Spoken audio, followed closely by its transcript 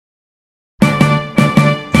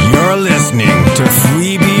are listening to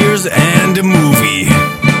Free Beers and a Movie.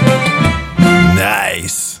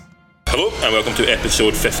 Nice. Hello and welcome to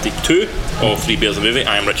episode 52 of Free Beers and a Movie.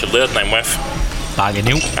 I am Richard Laird and I'm with Baggy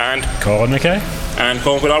Neil and Colin McKay. And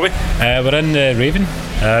Colin, where are we? We're in Raven.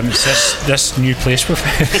 It's this new place we're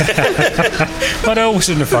we're always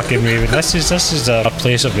in the fucking Raven. This is our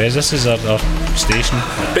place of residence. This is our station.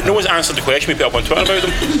 But no one's answered the question we put up on Twitter about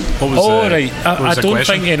them. Right. I don't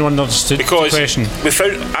think anyone understood the question.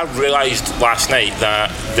 I realised last night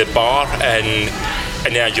that the bar in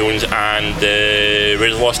Indiana Jones and the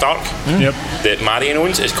Raiders of the Lost Ark that Marion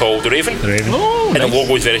owns is called the Raven. Oh, and the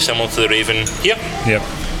logo is very similar to the Raven here. Yep.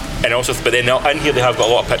 And also, but then in here they have got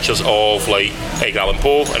a lot of pictures of like Edgar Allan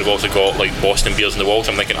Poe, and they've also got like Boston beers on the walls.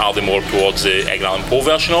 I'm thinking, are they more towards the Edgar Allan Poe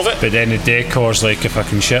version of it? But then the decor's like a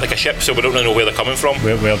fucking ship. Like a ship, so we don't really know where they're coming from.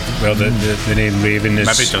 Where the name Raven is.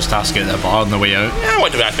 Maybe just ask it at the bar on the way out. Yeah, I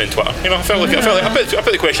wanted to ask me on Twitter. You know, I felt like I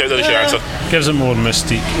put the question out there. They should answer. Gives it more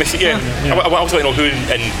mystique. Yeah. I also want to know who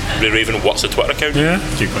in the Raven what's the Twitter account. Yeah.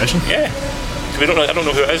 Good question. Yeah. I don't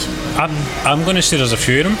know who it is. I'm going to say there's a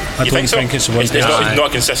few of them. I don't think it's one. It's not a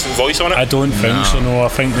consistent voice on it. I don't think so. No, I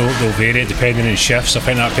think they'll vary depending on shifts. I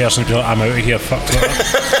think that person will be like, I'm out of here. Fuck Twitter.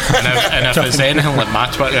 and if it's anything like my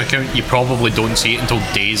Twitter account, you probably don't see it until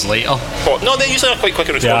days later. No, they usually are quite quick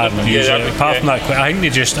at responding. Apart from that, I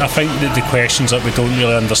think that the questions that we don't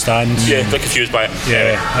really understand. Yeah, they're confused by it.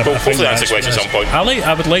 Yeah, but hopefully that's the question at some point. I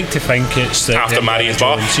would like to think it's after Marion's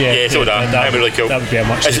bar. Yeah, so that'd be really cool. That would be a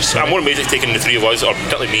much. I'm more amazed it's taken the three of us, or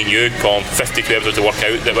particularly me and you, Colin, 52 episodes to work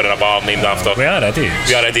out that we're in a bar named after. We are idiots.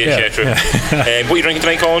 Yeah, true. What are you drinking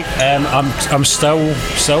tonight, Colin? I'm still.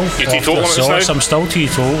 You teetotal on this now? I'm still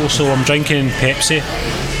teetotal, so I'm drinking Pepsi.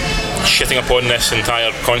 Shitting upon this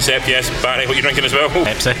entire concept, yes. Barry, what are you drinking as well?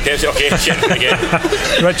 Pepsi, okay, shitting again.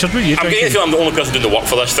 Richard, what are you drinking? I'm getting to feel I'm the only person doing the work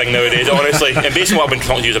for this thing nowadays, honestly. And based on what I've been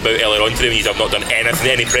talking to you about earlier on today, when you have not done anything,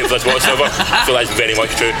 any prep for this whatsoever, I feel that's very much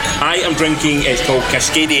true. I am drinking, it's called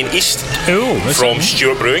Cascadian East from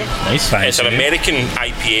Stewart Brewing. Nice. It's an American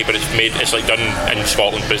IPA, but it's like done in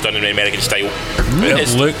Scotland, but it's done in an American style.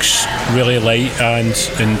 It looks really light and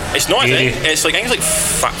it's not, airy. It's like, I think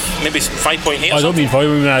it's like maybe 5.8 or I don't mean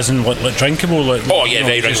volume as in like drinkable.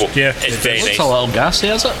 Very drinkable. It's very nice. It's a little gassy,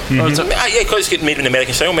 is it? Yeah, because it's made in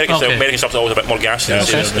American style. American stuff's always a bit more gassy than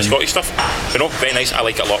the Scottish stuff. But no, very nice. I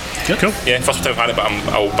like it a lot. Cool. Yeah, first time I've had it, but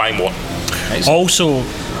I'll buy more. Nice. Also,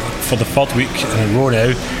 for the third week in a row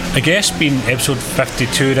now, I guess being episode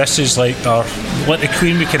 52, this is like the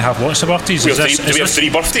Queen, we can have lots of birthdays. Do we have three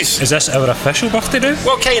birthdays? Is this our official birthday now?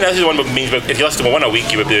 Well, kind of. This is one that means if you listen to one a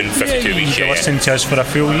week, you would be doing 52 weeks. You're listening to us for a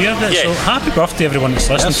full year. So happy birthday, everyone that's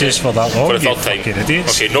listening to us for that long. For the third time.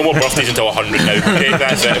 Okay, no more birthdays until 100 now. Okay,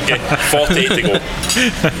 that's it. Okay, 48 to go.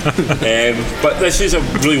 But this is a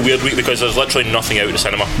really weird week because there's literally nothing out in the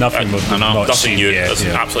cinema. Nothing new. There's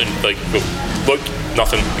absolutely look.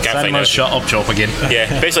 Nothing. We can't find it. Shut up shop again. Yeah,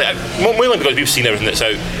 basically, mainly because we've seen everything that's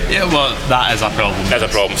out. Yeah, well, that is a problem. That's a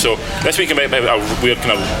problem. So this week about a weird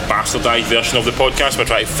kind of bastardised version of the podcast. We're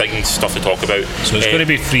trying to find stuff to talk about. So it's going to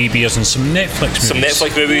be free beers and some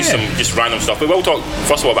Netflix movies. Some just random stuff. But we'll talk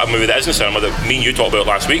first of all about a movie that is in the cinema that me and you talked about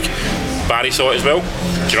last week. Barry saw it as well.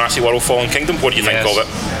 Jurassic World: Fallen Kingdom. What do you think of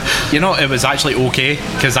it? You know, it was actually okay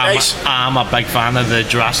because I'm a big fan of the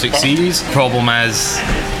Jurassic series. Problem is,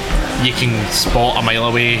 you can spot a mile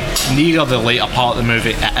away near the later part of the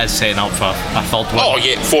movie it is setting up for a third one. Oh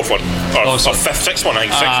yeah, fourth one or sixth one. I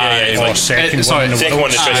think second one in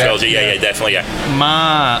the trilogy. Yeah, definitely.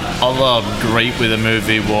 My other gripe with the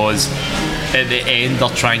movie was at the end they're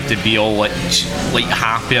trying to be all like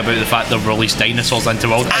happy about the fact they've released dinosaurs into the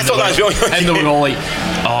world. I thought that was really and they were all like,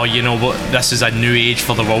 oh, you know what, this is a new age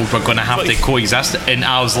for the world, we're going to have to coexist. And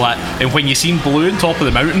I was like, and when you seen Blue on top of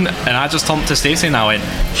the mountain, and I just turned to Stacey and I went,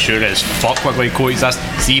 sure as fuck we're going to coexist.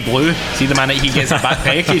 See Blue, see the minute he gets the back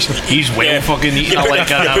package, he's fucking eating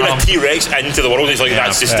like a T-Rex into the world. He's like,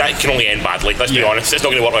 that can only end badly, let's be honest. It's not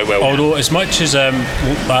going to work out well. Although as much as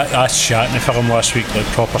I shat in the film last week, like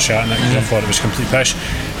proper shat in it, because I thought it was complete pish,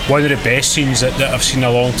 one of the best scenes that I've seen in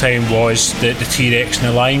a long time was the T-Rex and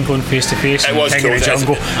the lion going face to face in King of the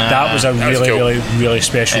Jungle. That was a really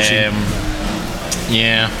special scene.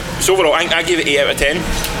 Yeah. So overall, I gave it 8 out of 10.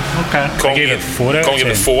 Okay. Colin gave it 4 out of 10. Colin gave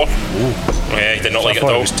it 4. Yeah, he did not like it at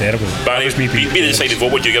all. It was terrible. Barry, be the decided vote.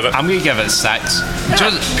 What would you give it? I'm going to give it 6.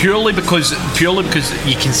 Just purely because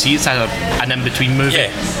you can see it's an in-between movie.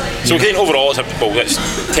 Yeah. So again, overall, it's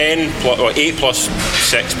 8 plus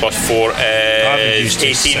 6 plus 4 is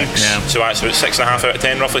 18. Yeah. So that's about 6.5 out of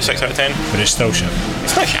 10, roughly 6 out of 10. But it's still shit.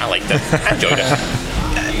 It's not shit. I liked it. I enjoyed it.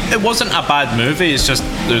 It wasn't a bad movie. It's just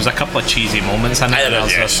there was a couple of cheesy moments in it, and I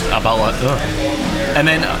was just a bit like, ugh. And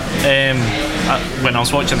then when I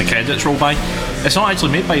was watching the credits roll by, it's not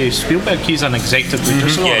actually made by Spielberg. He's an executive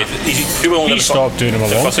producer. Yeah, he stopped doing them a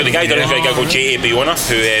long time. The guy done a guy called J.A. Bayona,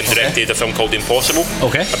 who directed a film called The Impossible,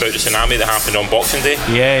 about the tsunami that happened on Boxing Day.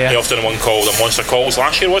 He also done one called The Monster Calls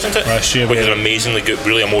last year, wasn't it? Last year, which is an amazingly good,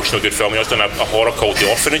 really emotional, good film. He also done a horror called The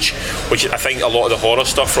Orphanage, which I think a lot of the horror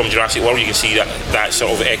stuff from Jurassic World, you can see that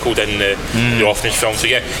sort of echoed in the Orphanage film. So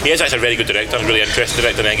yeah, he is actually a very good director, a really interesting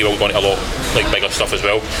director, and I think he will go into a lot bigger stuff as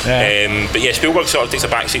well. But yeah, Spielberg sort of takes a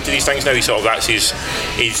backseat to these things now. He sort of that's his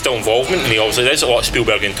still involvement, and he obviously there's a lot of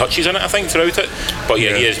Spielbergian touches in it, I think, throughout it. But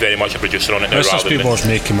yeah, he is very much a producer on it now. Mr. Spielberg's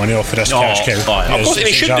making money off of this cash cow. Of course,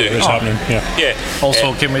 he should do.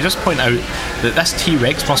 Also, can we just point out that this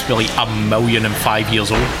T-Rex must be like 1,005 years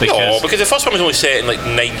old? Because the first one was only set in like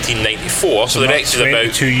 1994, so the Rex is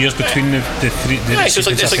about 2 years between the three. So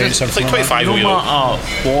it's like 25 years old. No matter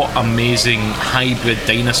what amazing hybrid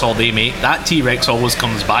dinosaur they make, that T-Rex always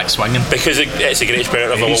comes back swinging. Because it's the greatest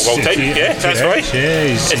predator of all time. Yeah, that's right.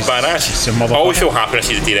 It's badass. I always feel happy when I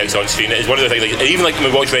see the T-Rex on screen. It's one of the things, even like when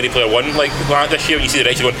we watched Ready Player One like this year, when you see the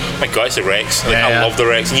Rex, you're going, oh my god, it's the Rex. I love the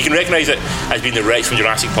Rex. And you can recognise it as being the Rex from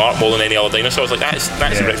Jurassic Park more than any other dinosaurs. Like that's the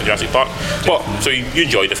Rex from Jurassic Park. But so you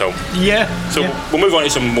enjoyed the film. So we'll move on to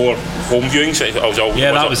some more home viewings. That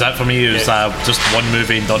was it for me. It was just one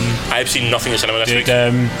movie done. I've seen nothing in cinema this week.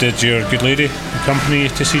 Did your good lady accompany you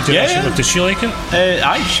to see Jurassic? Did she like it?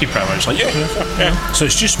 She pretty much liked it. So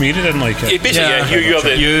it's just me that didn't like it.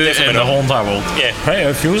 Basically, you're in the whole entire world. Yeah, right.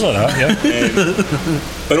 It feels like that. Yeah.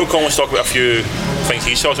 But I know Colin's talk about a few things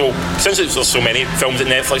he saw. So since there's so many films at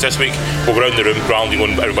Netflix this week, we'll go around the room, rounding on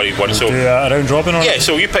everybody once. So a round robin. Yeah.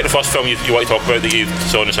 So you picked the first film you want to talk about that you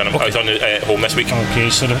saw in the cinema. It's on home this week. Okay.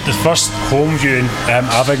 So the first home viewing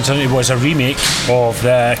I've entered was a remake of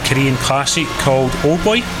the Korean classic called Old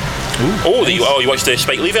Boy. You watched the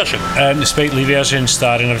Spike Lee version? The Spike Lee version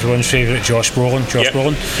starring everyone's favourite Josh Brolin.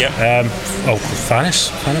 Thanos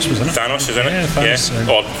was in it. Thanos is in it. Thanos,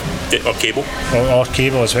 or Cable. Or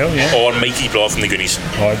Cable as well, yeah. Or Mikey Blow from the Goonies.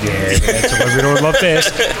 Oh yeah, that's what we all love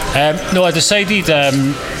best. No, I decided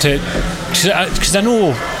because I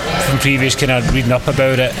know from previous kind of reading up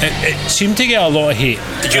about it, it seemed to get a lot of hate.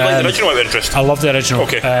 Did you like the original or interest? I love the original.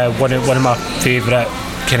 Okay. One of my favourite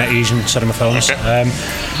kind of Asian cinema films.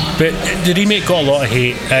 But the remake got a lot of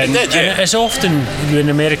hate, and it's often when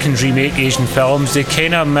Americans remake Asian films, they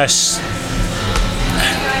kind of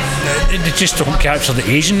they just don't capture the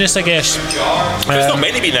Asianness, I guess. It's not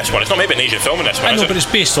meant to be in this one. It's not meant to be an Asian film in this one. I know, but it's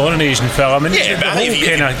based on an Asian film. I mean, the whole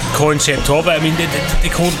kind of concept of it. I mean,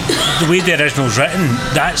 the way the original's written,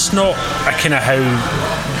 that's not a kind of how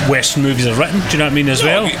Western movies are written. Do you know what I mean? As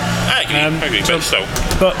well. I agree. But still.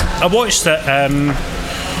 But I watched it,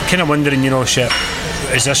 kind of wondering,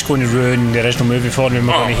 is this going to ruin the original movie for me? Am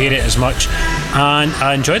I going to hate it as much? And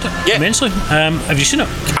I enjoyed it immensely. Have you seen it?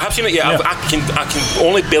 I have seen it, yeah. I can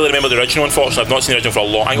only barely remember the original, unfortunately. I've not seen the original for a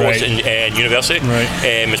long time. I watched it in university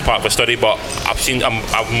as part of a study, but I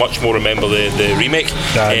much more remember the remake.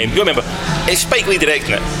 You remember, it's Spike Lee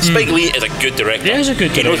directing it. Spike Lee is a good director. Yeah, he's a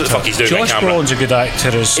good director. He knows what the fuck he's doing. Josh Brolin's a good actor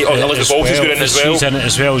Elizabeth Olsen's good in it as well. She's in it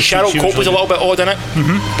as well. Cheryl Copley's a little bit odd in it.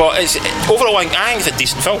 But overall, I think it's a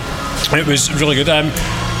decent film. It was really good.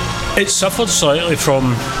 It suffered slightly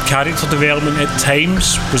from character development at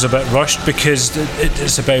times, was a bit rushed because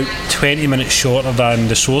it's about 20 minutes shorter than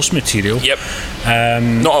the source material. Yep.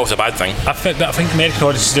 Not always a bad thing. I think American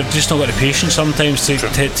audiences, they've just not got the patience sometimes to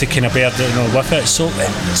kind of bear with it. So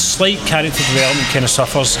slight character development kind of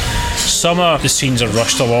suffers. Some of the scenes are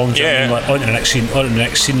rushed along. Like, on to the next scene, come on,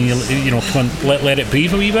 let it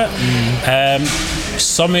breathe a wee bit.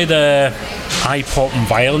 Some of the eye-popping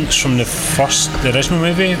violence from the original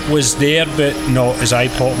movie was there, but not as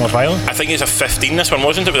eye-popping or violent. I think it's a 15. This one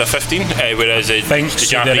wasn't it? It was a 15. Whereas the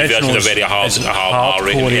Japanese version is a very hard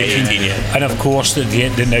rated 18. And of course, the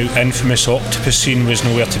now infamous octopus scene was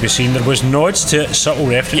nowhere to be seen. There was nods to it, subtle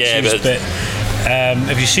references, but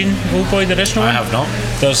have you seen Old Boy, the original? I have not.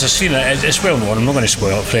 There's a scene, it's well known, I'm not going to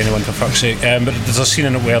spoil it for anyone for fuck's sake, but there's a scene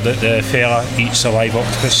in it where the fella eats a live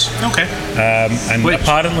octopus. Okay. And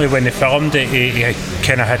apparently when they filmed it, he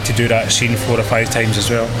kind of had to do that scene 4 or 5 times as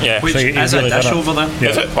well. Yeah. Which is a dish over there. Yeah.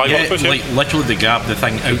 Is it? Like literally they grab the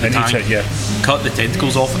thing out the tank, cut the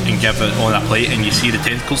tentacles off and give it on a plate, and you see the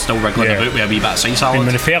tentacles still wriggling about with a wee bit of side salad.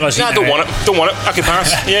 When the fella's I don't want it. I can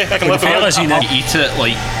pass. I can live with it. You eat it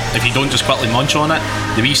like if you don't just quickly munch on it,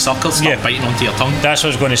 the wee suckers start biting onto your tongue. That's what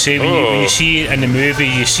I was going to say. When you see it in the movie,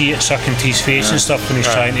 you see it sucking to his face and stuff when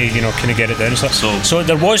he's trying to, kind of get it down and stuff. So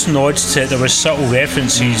there was nods to it, there was subtle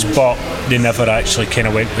references, but they never actually kind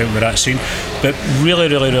of went with that scene. But really,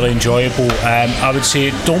 really, really enjoyable. I would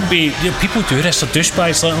say, don't be... people do this, they're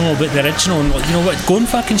douchebags, like, oh, but the original, you know what, go and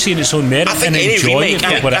fucking see it in its own merit and enjoy it.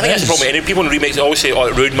 I think that's the problem. Any people in remakes always say, oh,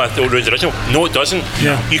 it ruined the original. No, it doesn't.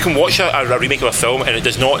 You can watch a remake of a film and it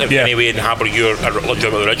does not in any way inhabit your enjoyment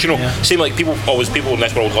of the original. Same like people in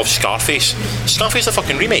this world love Scarface. Scarface is a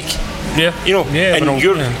fucking remake. Yeah. And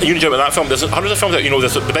you're enjoying that film. There's hundreds of films out.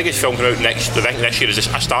 There's the biggest film coming out next year is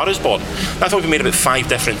A Star Is Born. That film's been made about 5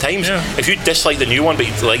 different times. If you dislike the new one but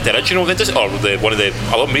you like the original, one of the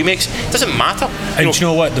other remakes, it doesn't matter. And do you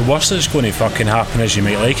know what? The worst that's going to fucking happen is you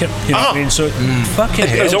might like it. You know what I mean? So fucking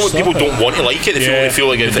hell. It's almost people don't want to like it. They feel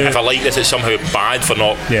like if I like this, it's somehow bad for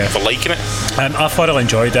liking it. I thoroughly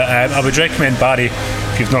enjoyed it. I would recommend, Barry,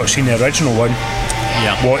 if you've not seen the original one,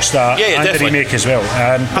 watch that and definitely. The remake as well.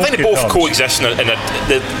 I think they both coexist in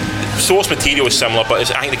the source material is similar, but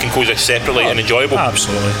I think they can coexist separately and enjoyable.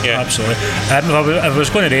 Absolutely. If I was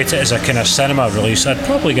going to rate it as a kind of cinema release, I'd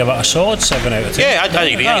probably give it a solid 7 out of 10. Yeah, I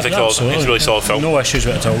agree. It's a really solid film. No issues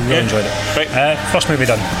with it at all. Really enjoyed it. Right. First movie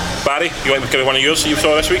done. Barry, you want to give me one of yours that you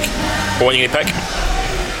saw this week? What one you going to pick?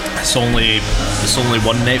 It's only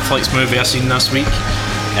one Netflix movie I've seen this week,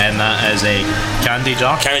 and that is a Candy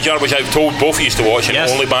Jar. Candy Jar, which I've told both of you to watch, and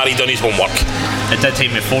only Barry done his homework. It did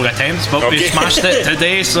take me 4 attempts, but we smashed it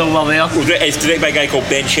today, so we're there. It's directed by a guy called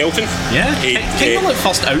Ben Shelton. Yeah, kind of like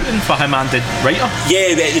first outing for him and the writer.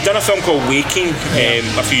 Yeah, they've done a film called Waking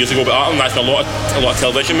a few years ago, but that's a lot of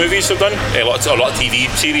television movies they've done, a lot of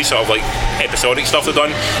TV series, sort of like episodic stuff they've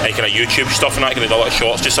done, and kind of YouTube stuff and that, kind of a lot of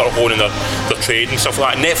shorts, just sort of honing their trade and stuff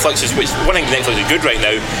like that. Netflix is one thing Netflix is good right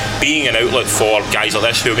now, being an outlet for guys like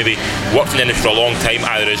this who maybe worked in the industry for a long time,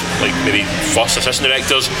 either as like maybe first assistant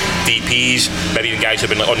directors, DPs, maybe even guys who've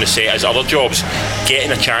been on the set as other jobs,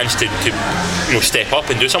 getting a chance to step up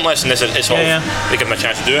and do something like this, and it's sort of they give them a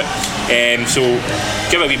chance to do it. So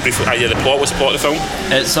give a wee brief idea of the plot. What's the plot of the film?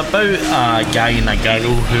 It's about a guy and a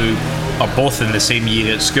girl who are both in the same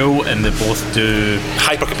year at school, and they both do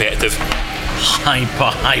hyper competitive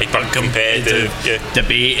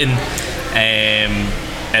debating,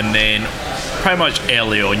 and then pretty much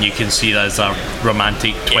early on you can see there's a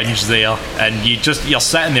romantic twinge there, and you're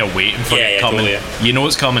sitting there waiting for it coming. Totally, you know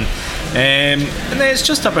it's coming, and then it's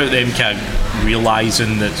just about them kind of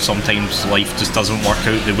realising that sometimes life just doesn't work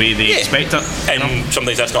out the way they expect it, and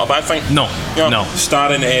sometimes that's not a bad thing. No.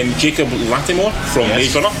 Starring Jacob Latimore from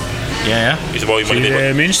Maze Runner. Yeah. He's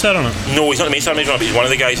the main star on it? No, he's not the main star in Maze Runner, but he's one of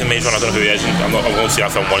the guys in Maze Runner. I don't know who he is. I'm going to see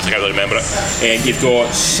that film once, I can't really remember it. And you've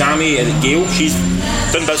got Sammy Gale. She's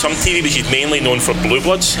done some TV, but she's mainly known for Blue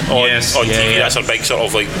Bloods on TV. That's her big sort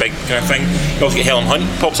of like big kind of thing. You also get Helen Hunt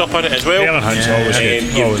pops up in it as well. Helen Hunt's always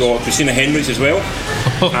good. You've got Christina Hendricks as well.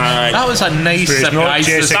 That was a nice surprise.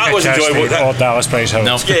 That was enjoyable. Or Dallas Price House.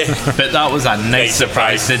 No, but that was a nice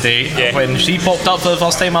surprise today. When she popped up for the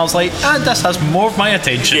first time, I was like, this has more of my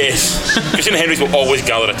attention. Yes. Christina Hendricks will always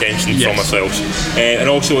gather attention from herself. And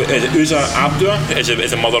also Uza Abdua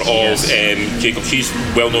is a mother of Jacob. She's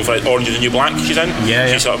well known for Orange is the New Black. She's in.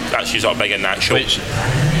 She's sort of big in that show.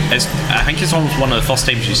 I think it's almost one of the first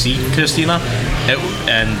times you see Christina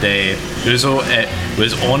and Uzo. It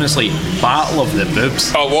was honestly battle of the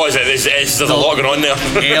boobs. Oh, what is it? There's a lot going on there.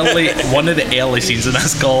 One of the early scenes in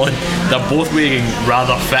this, Colin, they're both wearing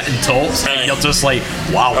rather fitting tops, and you're just like,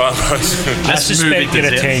 wow. I suspect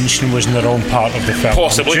their attention was in the wrong part of the film.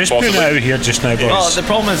 Possibly. Putting it out here just now, boys. Well, the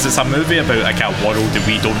problem is it's a movie about a kind of world that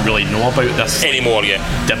we don't really know about this anymore.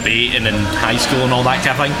 Debating in high school and all that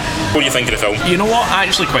kind of thing. What do you think of the film? You know what? I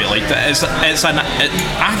actually quite liked it.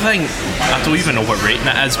 I think I don't even know what rating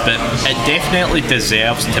it is, but it definitely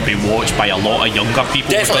deserves to be watched by a lot of younger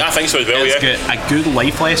people. Definitely, I think so as well. It's got a good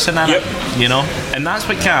life lesson in it, and that's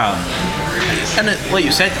what kind of. And like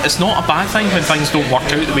you said, it's not a bad thing when things don't work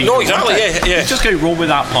out the way you want it. You just got to roll with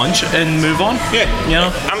that punch and move on.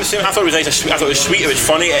 I'm the same. I thought it was nice. I thought it was sweet. It was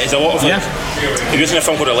funny. It's a lot of like. Have you seen a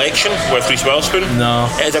film called Election with Reese Witherspoon? No.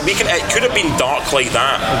 It could have been dark like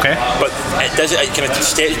that. Okay. But it kind of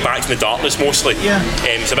steps back from the darkness mostly.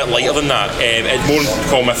 It's a bit lighter than that. It's more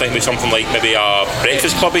common, I think, with something like maybe a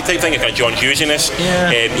Breakfast Clubby type thing, like a John Hughes in this.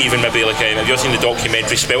 Even maybe like have you ever seen the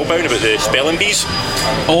documentary Spellbound about the spelling bees?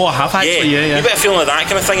 Oh, I have actually. yeah. A bit of feeling like that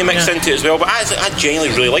kind of thing mixed into it as well. But I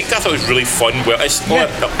genuinely really liked it. I thought it was really fun. Well, it's only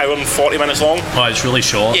an hour and 40 minutes long. Oh, it's really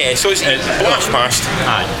short. Yeah, so it's blast past.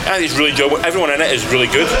 Aye. I think it's really enjoyable. Everyone in it is really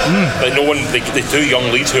good. Like no one, the two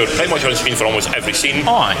young leads who are pretty much on screen for almost every scene.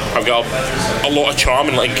 Oh, aye. I've got a lot of charm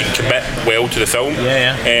and like can commit well to the film.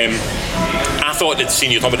 Yeah. I thought the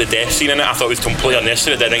scene you're talking about, the death scene in it, I thought it was completely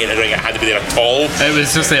unnecessary. It didn't get in the ring, it had to be there at all. It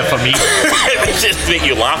was just there for me. It was just to make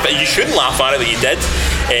you laugh. You shouldn't laugh at it, but you did.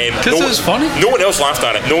 Because it was funny. No one else laughed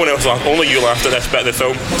at it. No one else laughed. Only you laughed at this bit of the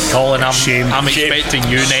film. Colin, I'm expecting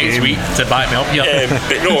you next week to back me up here.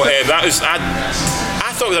 But no, that was.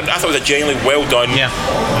 I thought it was a genuinely well done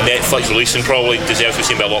Netflix release and probably deserves to be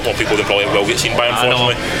seen by a lot more people than probably it will get seen by,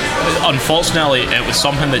 unfortunately. Unfortunately, it was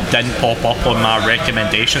something that didn't pop up on my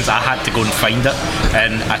recommendations. I had to go and find it,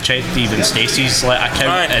 and I checked even Stacey's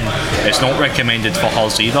account, and it's not recommended for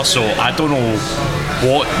hers either, so I don't know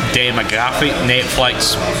what demographic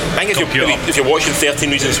Netflix. I think if you're watching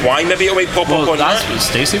 13 Reasons Why, maybe it might pop up on that's that. What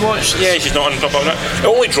Stacey watched. Yeah, she's not on top of that. It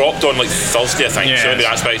only dropped on like Thursday, I think, so maybe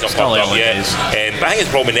that's why it's not popped up yet. But I think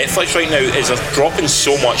the problem with Netflix right now is they're dropping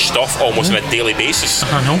so much stuff almost on a daily basis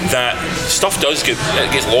that stuff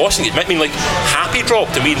gets lost. And I mean, like Happy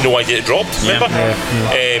dropped and we had no idea it dropped. Remember?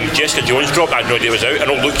 Jessica Jones dropped. I had no idea it was out. I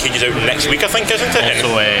know Luke Cage is out next week, I think, isn't it?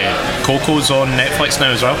 Also, Coco's on Netflix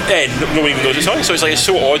now as well. Nobody even knows it's on. So it's like it's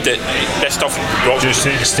so odd that this stuff drops. Just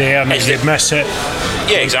it's there and you miss it.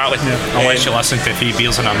 Yeah, exactly. Unless you listen to 3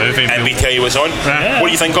 beers in a movie, and we tell you what's on. What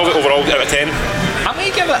do you think of it overall out of 10? I'm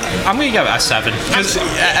going to give it a 7 because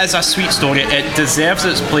it's a sweet story. It deserves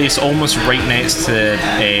its place almost right next to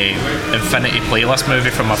Infinity Playlist movie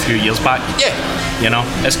from a few years back. Yeah. You know,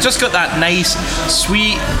 it's just got that nice,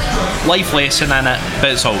 sweet life lesson in it,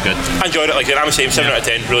 but it's all good. I enjoyed it. Like I'm saying, 7 out of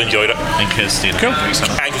 10. Really enjoyed it. And Christina Hendricks.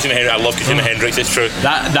 And Christina Hendricks. I love Christina Hendricks. It's true.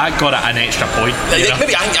 That got it an extra point.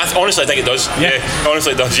 Maybe honestly, I think it does. Yeah.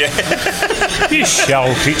 Honestly, it does. Yeah. You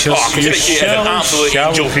shallow creatures. You shallow, an absolute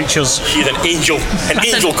angel. Creatures. She's an angel. An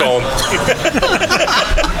angel, Colin.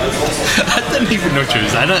 I didn't even know she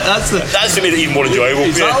was in it. That's to me even more enjoyable.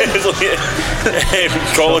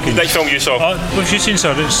 Colin, next film you saw. What have you seen,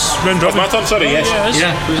 sir? It's round robin. My turn, sorry, yes.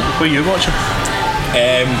 Yeah. What are you watching?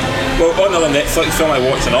 Well, another Netflix film I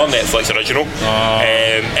watched, another Netflix original.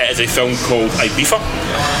 It is a film called Ibiza.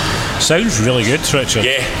 Sounds really good, Richard.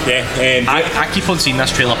 Yeah. I keep on seeing this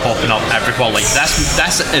trailer popping up everywhere. Like this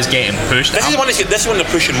is getting pushed. This is one they're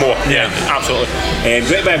pushing more. Yeah, absolutely.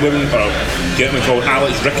 Written by a gentleman called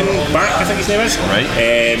Alex Rickenbach, I think his name is. Right.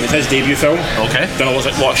 It's his debut film. Okay. Done a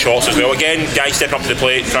lot of shots as well. Again, guy stepping up to the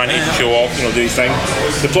plate, trying to show off, do his thing.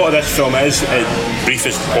 The plot of this film is, in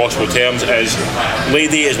briefest possible terms, is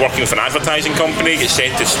lady is working with an advertising company, gets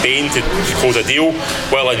sent to Spain to close a deal.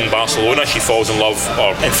 While in Barcelona, she falls in love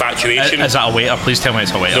or infatuated. Is that a waiter? Please tell me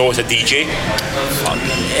it's a waiter. No, it's a DJ.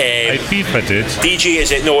 Ibiza, dude. DJ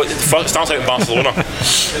is it? No, it starts out in Barcelona.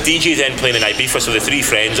 DJ is then playing in Ibiza, so the 3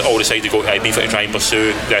 friends all decide to go to Ibiza to try and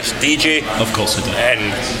pursue this DJ. Of course they do.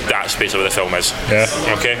 And that's basically what the film is. Yeah.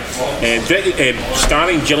 Okay.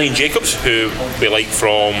 Starring Gillian Jacobs, who we like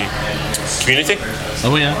from Community.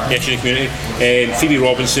 Oh yeah. Yeah, she's in Community. Phoebe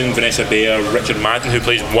Robinson, Vanessa Bayer, Richard Madden, who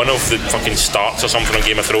plays one of the fucking Starks or something on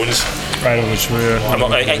Game of Thrones. I don't know which way.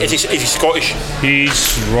 Is he Scottish?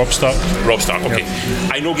 He's Rob Stark. Rob Stark, okay.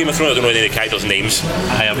 Yep. I know Game of Thrones, I don't know any of the characters' names.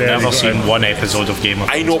 I have never seen one episode of Game of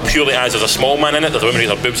Thrones. I know purely as there's a small man in it, there's a woman who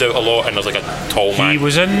has her boobs out a lot, and there's like a tall man. He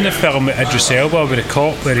was in the film with Idris Elba with a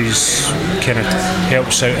cop where he's kind of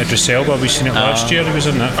helps out Idris Elba. We seen it last year, he was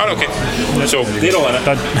in that. Oh, okay. So, they're all in it.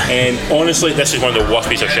 And honestly, this is one of the worst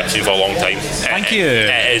pieces of shit I've seen for a long time. Thank you.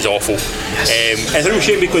 It is awful. Yes. It's a real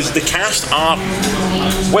shame because the cast are,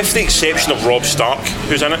 with the exception of Rob Stark,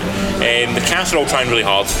 who's in it, the cast are all trying really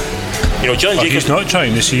hard. Gillian Jacobs. He's not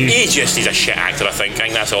trying to see. He's a shit actor, I think. I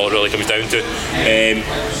think that's all it really comes down to.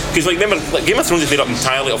 Because, remember, Game of Thrones is made up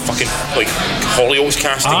entirely of fucking, Hollyoaks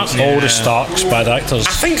castings. All the Starks bad actors.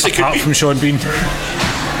 I think they could apart be. From Sean Bean.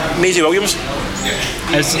 Maisie Williams.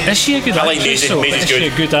 Is she a good actress? Maisie's good. Is she a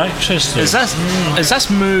good actress? Is this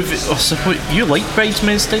movie? You like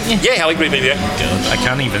Bridesmaids, didn't you? Yeah, I like Bridesmaids. Yeah. Good. I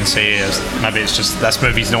can't even say maybe it's just this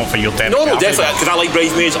movie's not for your demographic. No, definitely. Because I like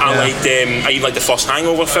Bridesmaids. I even like the first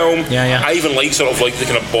Hangover film. Yeah. I even like sort of like the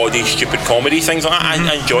kind of body stupid comedy things like that.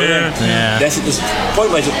 I enjoy them. Yeah. The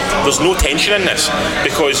point is, there's no tension in this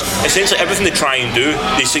because essentially everything they try and do,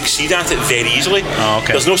 they succeed at it very easily. Oh,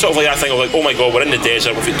 okay. There's no sort of like that thing of like, oh my god, we're in the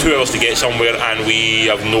desert, we've got 2 hours to get somewhere, and we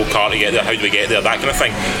have no car to get there. How do we get there? That kind of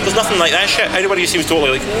thing. There's nothing like that shit. Everybody seems totally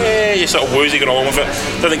like, you're sort of woozy going along with it.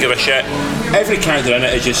 Doesn't give a shit. Every character in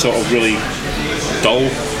it is just sort of really dull.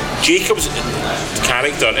 Jacob's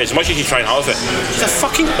character, as much as she's trying hard with it, she's a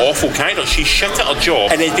fucking awful character. She's shit at her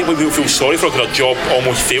job, and then people feel sorry for her because her job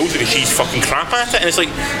almost failed because she's fucking crap at it. And it's like,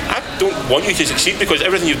 I don't want you to succeed because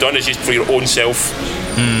everything you've done is just for your own self.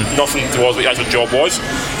 Nothing towards what your actual job was.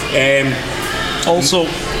 Also,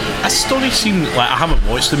 a story seems like, I haven't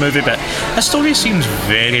watched the movie, but a story seems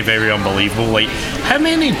very, very unbelievable. Like, how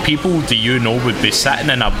many people do you know would be sitting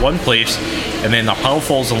in one place and then their pal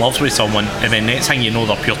falls in love with someone, and then next thing you know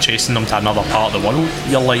they're pure chasing them to another part of the world?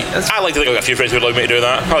 You're like, I like to think I've got a few friends who would allow me to do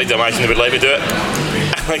that. I like to imagine they would let me do it.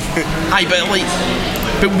 Aye,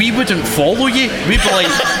 but we wouldn't follow you. We'd be like,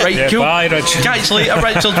 right, yeah, cool. Bye, Richard. Catch you later,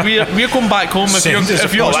 Richard. We're going back home. If you're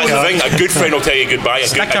that's the thing. A good friend will tell you goodbye.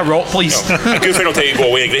 Stick a rock, please. A good friend will tell you go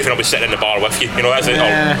away. A great friend will be sitting in the bar with you. You know, that's it.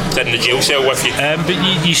 Or sitting in the jail cell with you. But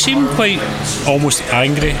you seem quite almost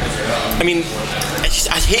angry. I mean,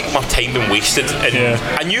 I hate my time being wasted, and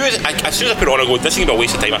I knew as soon as I put it on, I go, this is going to be a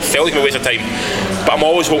waste of time. I felt like it was a waste of time, but I'm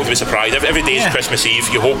always hoping to be surprised. Every day is Christmas Eve.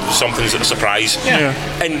 You hope something's a surprise.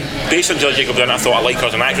 And based on Jill Jacobs, I thought, I like her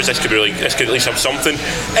as an actress. This could at least have something.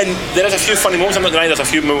 And there is a few funny moments. I'm not denying there's a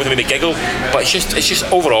few moments that made me giggle, but it's just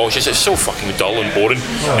overall, it's so fucking dull and boring,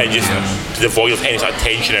 and just devoid of any sort of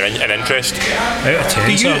tension and interest.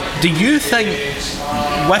 Do you think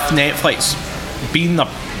with Netflix being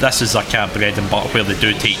this is a kind of bread and butter where they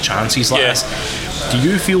do take chances like this, do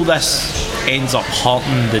you feel this ends up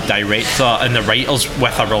hurting the director and the writers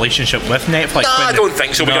with a relationship with Netflix? No, I don't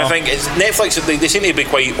think so, because I think it's Netflix, they seem to be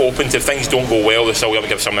quite open to if things don't go well, they're still going to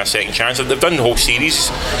give someone a second chance. They've done the whole series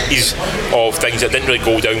of things that didn't really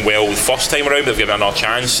go down well the first time around, but they've given another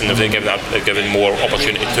chance, and they've given more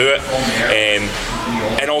opportunity to it.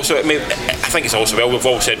 And also, I think it's also, we've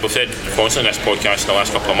said constantly in this podcast in the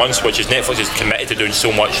last couple of months, which is Netflix is committed to doing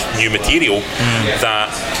so much new material that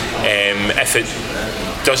if it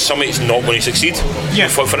does something, it's not going to succeed.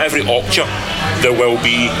 For every Okja there will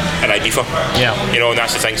be an Ibiza. You know, and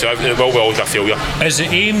that's the thing, so there will always be a failure. Is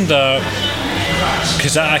it aimed at,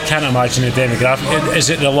 because I can't imagine the demographic, is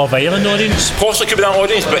it the Love Island audience? Possibly could be that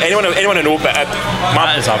audience, but anyone who know, but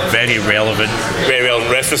that is a very relevant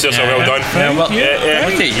reference there, so well done.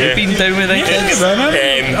 You've been down with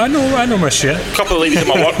it. I know my shit. A couple of ladies at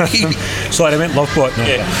my work sorry, I meant Love Boat. No.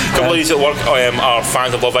 A couple of ladies at work are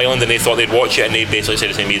fans of Love Island, and they thought they'd watch it, and they basically said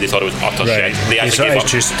the same to me, they thought it was utter shit. They actually gave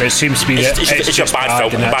up. It seems to be it's just a bad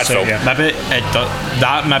film. Maybe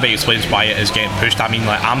that maybe explains why it is getting pushed. I mean,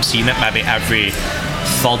 like, I'm seeing it maybe every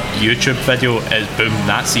third YouTube video is boom,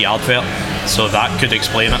 that's the advert, so that could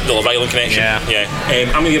explain it. The Love Island connection. I'm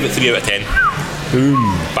going to give it 3 out of 10.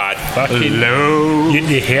 Boom. Bad. Fucking low.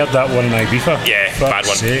 You heard that one in Ibiza? Bad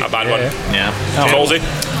one. A bad one. Halsey,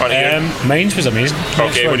 mine was amazing.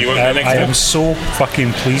 Okay, what do you want next? I am so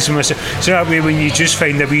fucking pleased with myself. So that way, when you just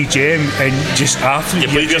find a wee gem and just after you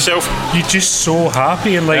believe yourself, you're just so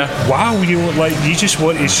happy and like, wow, you just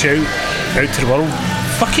want to shout out to the world,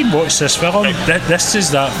 fucking watch this film. This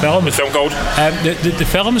is that film. The film called? The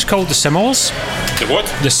film is called The Similars. The what?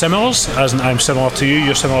 The Similars, as in I'm similar to you,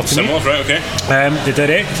 you're similar to me. Similars, right, okay. The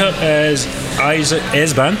director is Isaac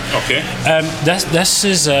Esban. Okay. This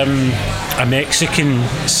is a Mexican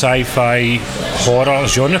sci-fi horror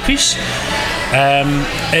genre piece.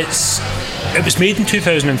 It was made in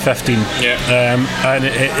 2015, and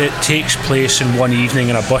it takes place in one evening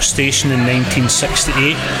in a bus station in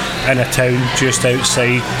 1968 in a town just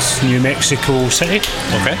outside New Mexico City.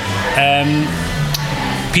 Okay.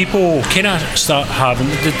 People kind of start having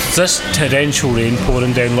this torrential rain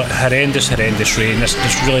pouring down, like horrendous rain, this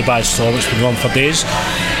really bad storm that's been going for days.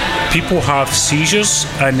 People have seizures,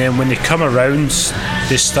 and then when they come around,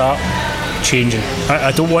 they start changing.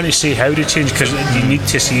 I don't want to say how they change because you need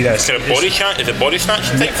to see this. Is it body snatch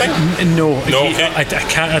type thing? No. Okay. I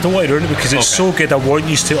can't. I don't want to ruin it because it's so good. I want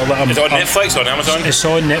you to. Is it on Netflix or on Amazon? It's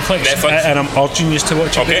on Netflix. And I'm urging you to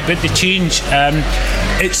watch it. Okay. But the change.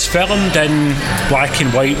 It's filmed in black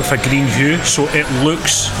and white with a green hue, so it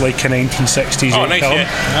looks like a 1960s film.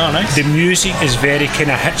 Nice. The music is very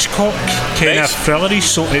kind of Hitchcock, kind of thrillery,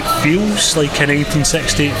 so it feels like a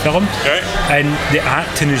 1968 film. Right. And the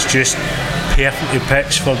acting is just perfectly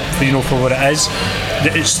pitched for what it is.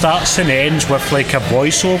 It starts and ends with like a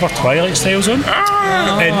voiceover Twilight style zone,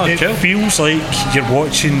 and it feels like you're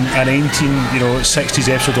watching a 1960s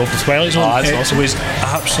episode of the Twilight Zone. It was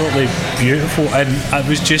absolutely beautiful, and I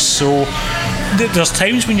was just so. There's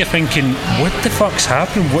times when you're thinking, what the fuck's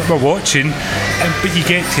happening? What we're watching, but you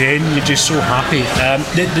get to the end, and you're just so happy.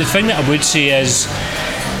 The thing that I would say is,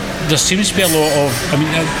 there seems to be a lot of. I mean,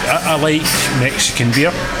 I like Mexican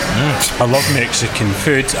beer. I love Mexican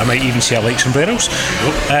food. I might even say I like sombreros.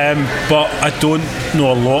 But I don't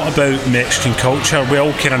know a lot about Mexican culture. We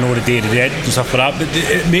all kind of know the Day of the Dead and stuff like that, but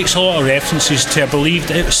it makes a lot of references to, I believe,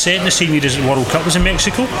 it was set in the same year as the World Cup was in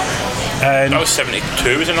Mexico. That was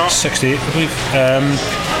 72, was it not? 68, I believe.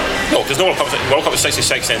 No, because World Cup was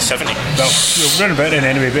 66 and 70. Well, we'll run about it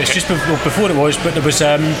anyway, but it's just before it was. But there was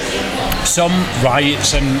some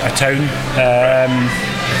riots in a town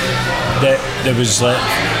that there was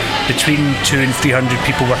between 200 and 300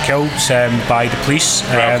 people were killed by the police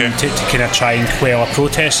to kind of try and quell a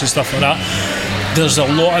protest and stuff like that. There's a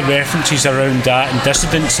lot of references around that and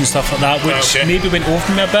dissidents and stuff like that, which maybe went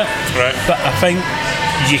over me a bit. Right. But I think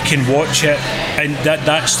you can watch it and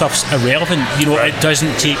that stuff's irrelevant. You know, it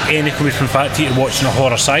doesn't take anything away from the fact that you're watching a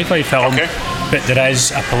horror sci-fi film, but there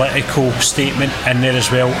is a political statement in there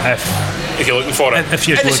as well if you're looking for it. If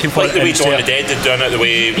you're looking for it. The way Dawn of the Dead had done it, the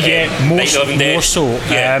way more so.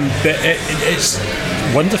 But it's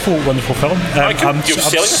wonderful film.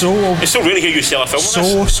 It's so rare to hear you sell a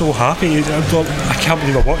film. So happy. I can't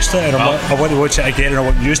believe I watched it, and I want to watch it again, and I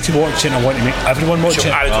want you to watch it, and I want to make everyone watch it.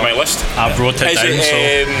 Add it to my list. I've wrote it down. Is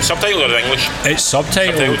it subtitled or in English? It's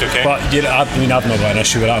subtitled, but I mean, I've not got an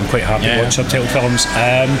issue with that. I'm quite happy to watch subtitled films,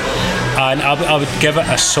 and I would give it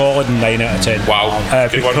a solid 9 out of 10. Wow,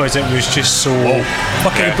 because it was just so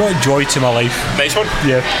it brought joy to my life. Nice one.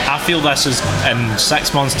 Yeah, I feel this is in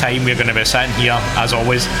 6 months' time we're going to be sitting here as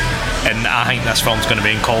always, and I think this film's going to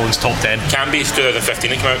be in Colin's top 10. Can be. It's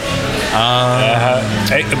 2015 it came out.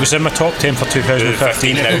 It was in my top 10 for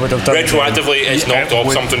 2015. Retroactively, it's knocked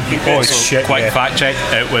off something. Shit! Quick fact check.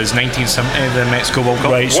 It was 1970, the Mexico World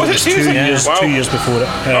Cup. Right, so was it 2 years before it.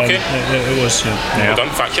 It was. Well done,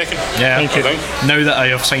 fact checking. Yeah. Well now that I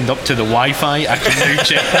have signed up to the Wi-Fi, I can now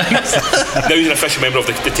check things. Now you're an official member of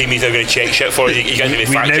the team. He's now going to check shit for you. You guys need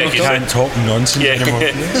to fact check. We can't talk nonsense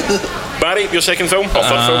anymore. Barry, your second film or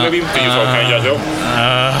third film maybe?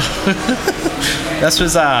 This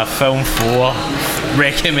was a film 4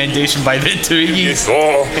 recommendation by the two of you.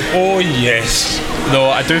 Oh yes. Though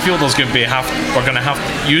I do feel there's going to be we're going to have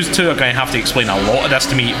you two are going to have to explain a lot of this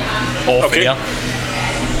to me off air.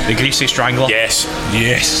 The Greasy Strangler. Yes.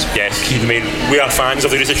 I mean, we are fans of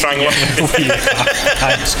the Greasy Strangler. I'm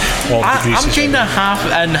kind of half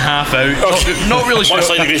in, half out. Not really sure. Much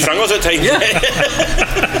like the Greasy Stranglers at times.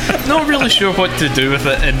 Yeah. Not really sure what to do with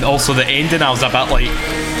it, and also the ending. I was a bit like,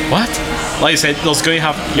 what? Like I said, there's going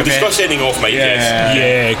to have. We'll discuss ending off, Mike.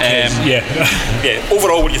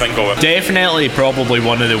 Overall, what do you think of it? Definitely, probably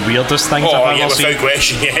one of the weirdest things I've ever seen. Without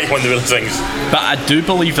question, one of the weirdest things. But I do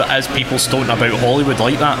believe there is people stoning about Hollywood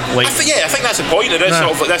like that. Like, I think that's the point. It is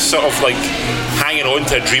sort of like hanging on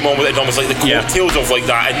to a dream on with it, almost like the coattails of like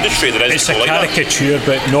that industry. There is. It's a caricature,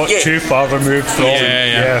 but not too far removed from.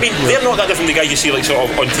 I mean, they're not that different to the guys you see like sort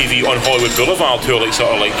of on TV on Hollywood Boulevard, who are like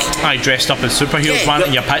sort of like dressed up as superheroes,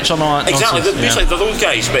 wanting your picture and all that. Exactly. Basically, they're those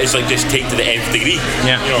guys, but it's like just take to the nth degree.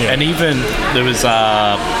 Yeah. You know? And even there was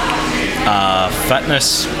a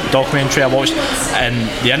fitness documentary I watched, and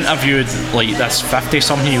they interviewed like this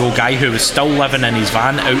 50-something-year-old guy who was still living in his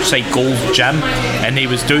van outside Gold's Gym, and he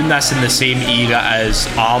was doing this in the same era as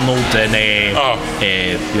Arnold and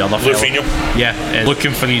the other fellow. Yeah,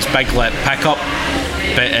 looking for his big pickup,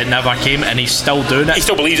 but it never came, and he's still doing it. He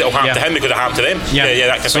still believes it'll happen to him because it happened to them. Yeah,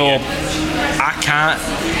 that kind of thing. I can't.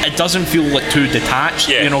 It doesn't feel like too detached,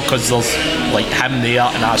 you know, because there's like him there,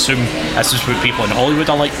 and I assume this is what people in Hollywood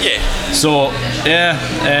are like. Yeah. So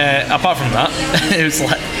apart from that, it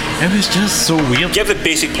was just so weird. Give the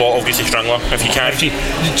basic plot of Greasy Strangler if you can. Do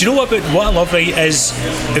you know what I love? Right, is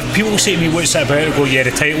if people say to me what's it about, I go,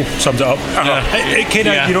 the title sums it up. It kind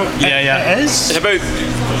of, it is. It's about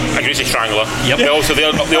a Greasy Strangler. Yep. They also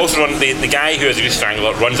run the guy who is a Greasy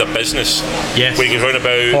Strangler runs a business. Yes. Where he goes round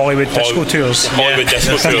about Hollywood disco tours. Hollywood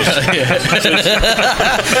disco tours.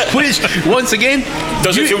 Which once again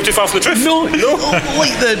doesn't feel too far from the truth. No.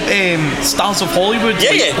 Like the Stars of Hollywood.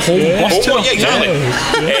 Home bus tour. Yeah, exactly.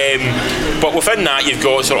 But within that, you've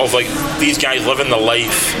got sort of like these guys living the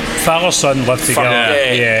life. Father son live together.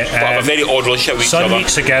 But have a very odd relationship with each other. Son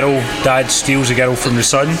meets a girl, dad steals a girl from the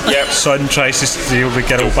son. Yep. Son tries to steal the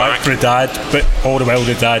girl back from the dad, but all the while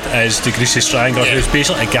the dad is the Greasy Strangler, who's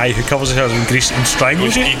basically a guy who covers himself in grease and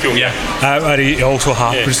strangles you. And he also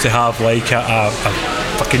happens to have like a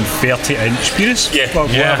fucking 30-inch penis for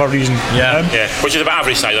whatever reason. Which is about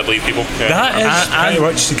average size, I believe, people. That is pretty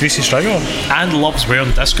much the Greasy Strangler. And loves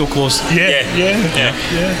wearing disco clothes. Yeah.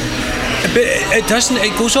 But it doesn't.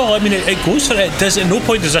 It goes all. I mean, it goes for it. Does at no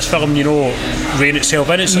point does this film, rein itself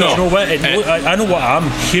in. It's no. You know what? I know what I am.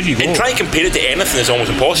 Here you go. And try and compare it to anything is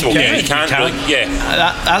almost impossible. You can't. Really,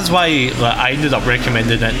 that's why I ended up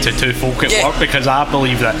recommending it to two folk at work, because I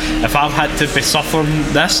believe that if I've had to be suffering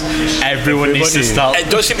this, everybody needs to start. It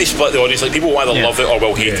does seem to split the audience. Like, people either love it or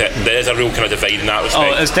will hate it. There is a real kind of divide in that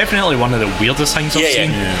respect. Oh, it's definitely one of the weirdest things I've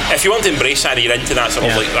seen. If you want to embrace that and you're into that sort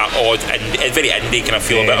of like that odd and very indie kind of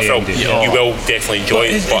feel about a film, you will definitely enjoy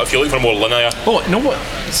it. But if you look for more linear, you know what?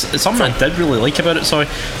 Something I did really like about it. Sorry.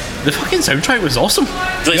 The fucking soundtrack was awesome.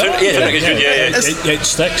 It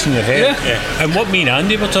sticks in your head. And what me and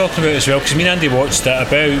Andy were talking about as well, because me and Andy watched it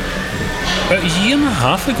about a year and a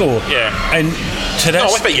half ago. And to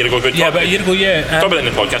this, about a year ago. About a year ago. Talk about it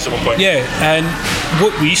in the podcast at one point. And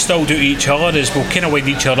what we still do to each other is we'll kind of wind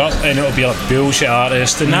each other up, and it'll be like bullshit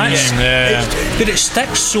artist, and that's. But it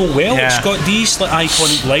sticks so well. It's got these like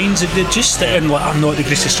iconic lines that they just stick in. Like, I'm not the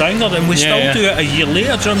greatest strangler, and we still do it a year later. Do you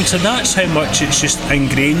know what I mean? So that's how much it's just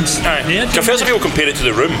ingrained. There. Some people compare it to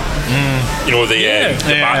The Room. The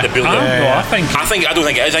building. I don't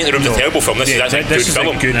think it is. I think The Room's a terrible film. This is a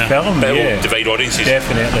good film. But it will divide audiences.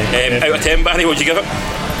 Definitely. Out of 10, Barry, what would you give it?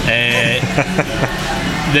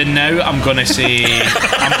 Then now I'm gonna say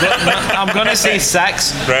I'm gonna say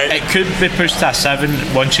 6. Right. It could be pushed to a 7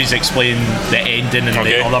 once she's explained the ending and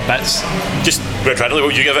the other bits. Just retroactively, what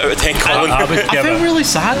would you give it out of 10, Colin? I feel really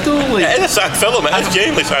sad though. Like, it is a sad film. It is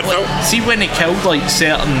genuinely sad film. See, when he killed like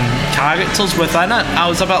certain characters within it, I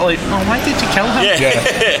was a bit like, oh, why did you kill him?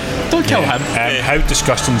 Don't kill him. How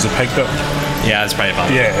disgusting is the pig bit? Yeah, it's pretty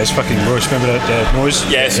bad. Yeah, it's fucking gross. Remember that nose?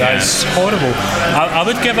 Yes, it's horrible. I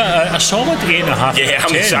would give it a solid 8.5. Yeah,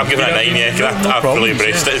 I'm giving it a 9. I've really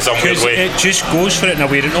embraced it in some weird way. It just goes for it in a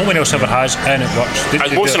way that no one else ever has, and it works. I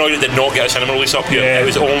was most annoyed it did not get a cinema release up here. It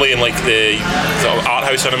was only in like the sort of art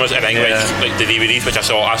house cinemas in English, like the DVDs, which I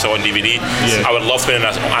saw on DVD. I would love to be in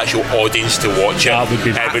an actual audience to watch it. It would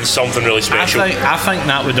be something really special. I think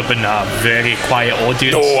that would have been a very quiet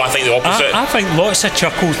audience. No, I think the opposite. I think lots of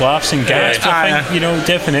chuckles, laughs, and gasps. I think,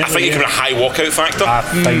 definitely. I think you can have a high walkout factor. I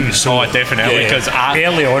think so. Oh, definitely. Because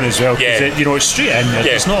early on as well. Because it's straight in.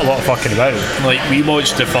 There's not a lot of fucking about. Like, we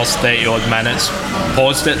watched the first 30 odd minutes,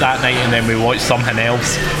 paused it that night, and then we watched something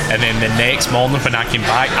else. And then the next morning when I came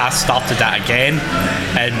back, I started that again,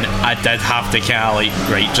 and I did have to kind of like,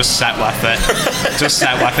 right, just sit with it. Just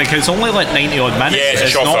sit with it, because it's only like 90 odd minutes. Yeah,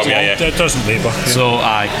 it's not long. It doesn't labour.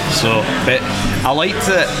 But I liked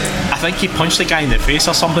it. I think he punched the guy in the face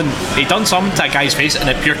or something. He done something to a guy's face and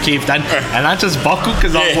it pure caved in, and I just buckled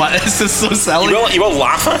because I was like, this is so silly. You will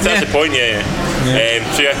laugh at it, that's the point.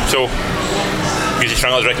 So Music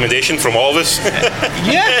Strangler's recommendation from all of us.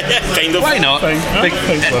 Kind of. Why not?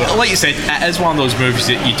 Like you said, it is one of those movies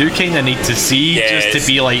that you do kind of need to see just to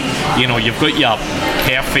be like, you've got your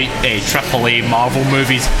perfect AAA Marvel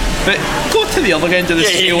movies, but go to the other end of the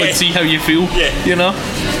scale and see how you feel.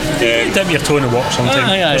 Dip your toe in the water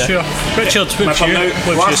sometime. Sure. Richard, last one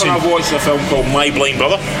I watched a film called My Blind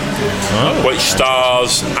Brother, which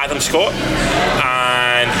stars Adam Scott,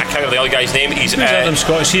 and I can't remember the other guy's name. Who's Adam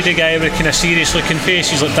Scott? Is he the guy with a kind of serious looking face?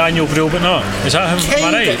 He's like Daniel Brühl, but not. Is that him?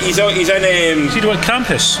 Am I right? He's in. Is he the one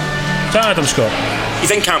Krampus? Is that Adam Scott? He's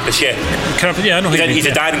in Krampus, Krampus, I know. He's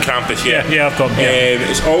a dad in Krampus, Yeah, I've got him.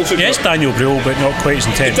 It's also it's Daniel Brühl, but not quite as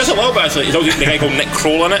intense. It does a little bit actually. He's also the guy called Nick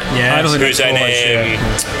Kroll in it. I know who who's in.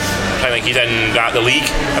 I think he's in The League.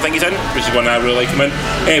 I think he's in, which is one I really like him in.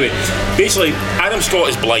 Anyway, basically, Adam Scott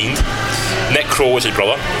is blind. Nick Kroll is his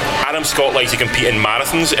brother. Adam Scott likes to compete in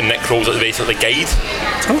marathons, and Nick Kroll's basically the guide.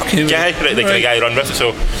 Okay. The guy who runs with it.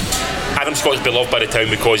 So Adam Scott is beloved by the town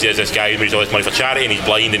because he has this guy who raises all his money for charity, and he's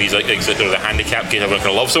blind, and he's like the handicapped kid. Everyone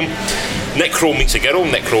kind of loves him. Nick Kroll meets a girl.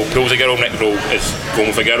 Nick Kroll pulls a girl. Nick Kroll is going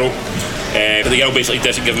with a girl. But the girl basically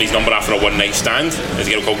doesn't give him his number after a one-night stand. There's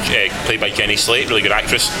a girl called played by Jenny Slate, really good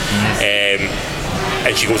actress.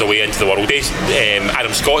 And she goes away into the world days.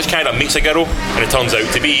 Adam Scott's character meets a girl, and it turns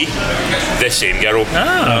out to be the same girl.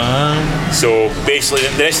 So basically,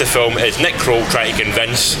 the rest of the film is Nick Kroll trying to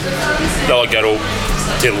convince the other girl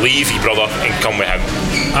to leave his brother and come with him.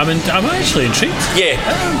 I'm actually intrigued. Yeah.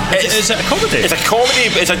 Is it a comedy? It's a comedy,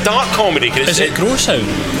 but it's a dark comedy. Is it gross out?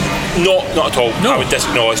 Not at all. No.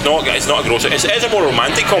 No, it's not a gross out. It is a more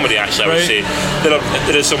romantic comedy, actually, I would say.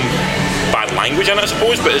 There is some bad language in it, I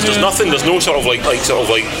suppose, but there's nothing. There's no sort of like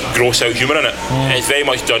gross out humour in it. It's very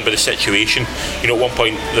much done by the situation. At one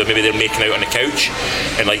point maybe they're making out on the couch,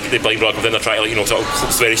 and like the blind brother comes in, they're trying to sort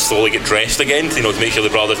of very slowly get dressed again, to make sure the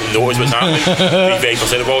brother doesn't notice what's happening. Be very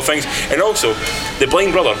considerate of all things. And also, the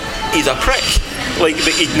blind brother, he's a prick. Like,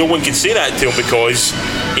 but no one can say that to him because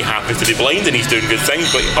he happens to be blind and he's doing good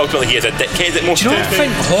things, but ultimately he is a dickhead at most Do you times. not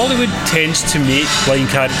think Hollywood tends to make blind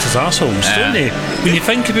characters assholes, don't they? When you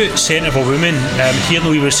think about Scent of a Woman, Here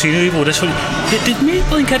No Evil, See No Evil, this one, they make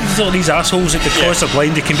blind characters all these assholes that because they're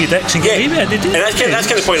blind they can be dicks and get away with it. They do. And that's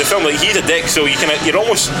kind of the point of the film. Like, he's a dick, so you're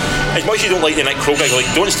almost, as much as you don't like the Nick Kroll guy, like,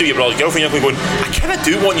 don't steal your brother's girlfriend, you're going, I kind of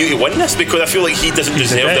do want you to win this because I feel like he doesn't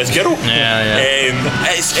deserve this girl.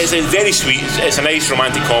 It's a very sweet, it's a nice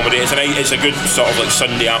romantic comedy. It's a good sort of like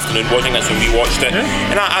Sunday afternoon watching. That's when we watched it,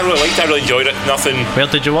 and I really liked it. I really enjoyed it. Nothing. Where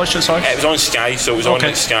did you watch it? Sorry, it was on Sky, so it was on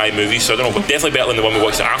like Sky Movies. So I don't know, but definitely better than the one we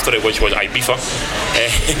watched after it, which was Ibiza.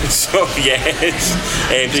 So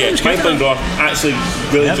yes, Mind-Blowing Blah, actually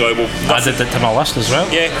really enjoyable. Added it to my list as well.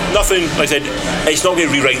 Yeah, nothing. Like I said, it's not going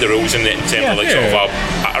to rewrite the rules in terms of like sort of a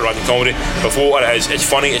romantic comedy. But for what it is, it's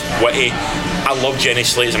funny, it's witty. I love Jenny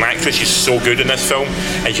Slate as an actress. She's so good in this film,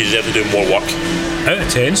 and she deserves to do more work. Out of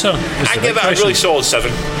 10, sir. I give it a really solid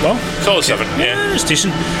 7. Well, solid 7. Yeah, it's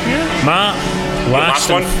decent. My last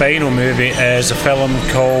and final movie is a film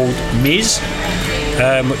called Maze,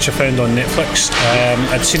 which I found on Netflix.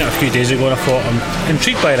 I'd seen it a few days ago and I thought I'm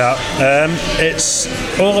intrigued by that. It's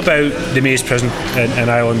all about the Maze prison in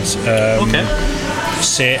Ireland.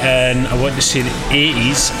 Set in, I want to say, the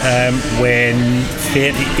 80s, when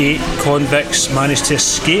 38 convicts managed to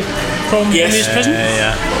escape from the Maze prison.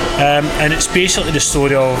 And it's basically the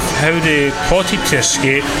story of how they plotted to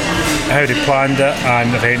escape, how they planned it,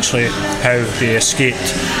 and eventually how they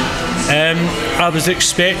escaped. I was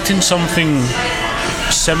expecting something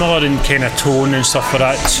similar in kind of tone and stuff like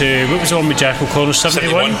that to, what was the one with Jack O'Connell,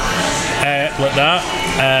 71? Like that,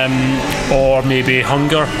 or maybe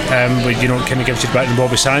Hunger, where kind of gives you back to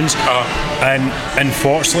Bobby Sands. And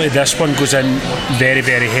unfortunately, this one goes in very,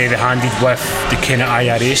 very heavy-handed with the kind of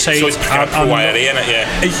IRA side. So it's kind of pro-IRA in it,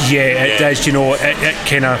 it does. It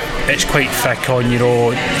kind of, it's quite thick on.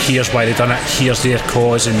 Here's why they done it. Here's their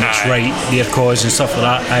cause, and it's right their cause and stuff like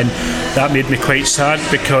that. And that made me quite sad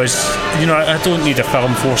because I don't need a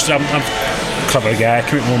film force. I'm a clever guy. I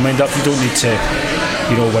can make my mind up. You don't need to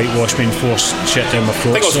whitewash me and force shit down my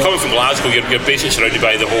throat. I think also coming from Glasgow, you're basically surrounded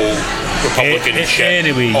by the whole Republican shit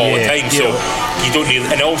all the time, so you don't need.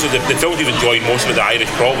 And also the films you've enjoyed most of the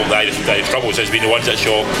Irish problem, the Irish troubles, has been the ones that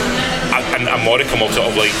show a modicum of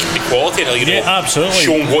sort of like equality, absolutely,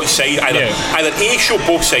 showing what side either A, show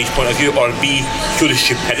both sides' point of view, or B, show the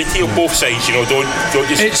stupidity of both sides. Don't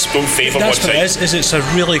favour one side. That's what it is. It's a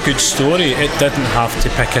really good story. It didn't have to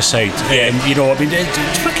pick a side.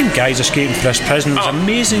 Fucking guys escaping from this prison was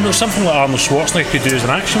amazing. Something like Arnold Schwarzenegger could do as an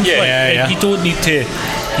action flick. You don't need to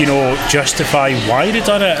justify why they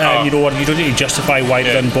done it, or you don't need to justify why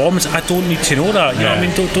they done bombs. I don't need to know that.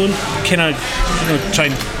 Don't kind of try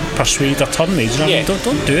and persuade or turn me.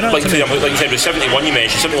 Don't do that. Like you said with 71, you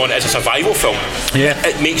mentioned 71 is a survival film.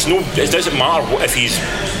 It doesn't matter if he's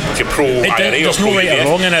pro-IRA or pro-UDF. There's no right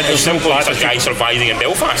or wrong in it. It's simply a guy surviving in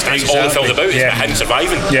Belfast. That's all the film's about. It's about him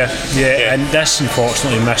surviving. And this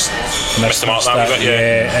unfortunately missed the mark that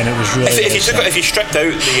and it was really. If you stripped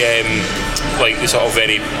out the sort of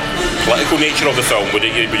very political nature of the film, would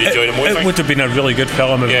you enjoy it more? It would have been a really good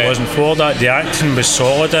film if it wasn't for that. The acting was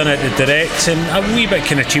solid in it, the directing a wee bit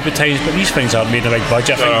kind of cheap at times, but these things aren't made in a big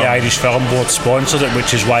budget. I think the Irish Film Board sponsored it,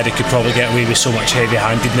 which is why they could probably get away with so much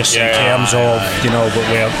heavy-handedness in terms of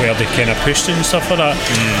where they kind of pushed it and stuff like that.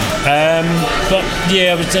 But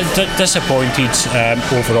I was disappointed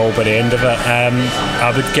overall by the end of it. I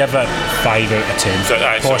would give it 5 out of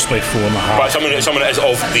 10, possibly 4.5. But someone that is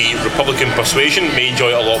of the Republican persuasion may enjoy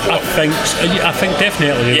it a lot more. I think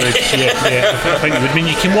definitely they would. I think they would. I mean,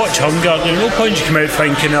 you can watch Hunger. There's no point you come out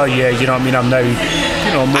thinking, I'm now,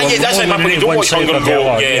 more. That's like my point. You don't watch Hunger and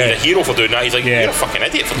go, he's a hero for doing that. He's like, you're a fucking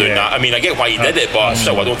idiot for doing that. I mean, I get why he did it, but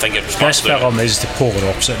still, I don't think it's smart. This film is the polar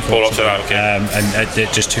opposite. And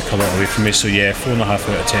it just took a lot away from me. So 4.5 out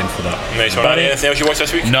of 10 for that. Nice one. Anything else you watched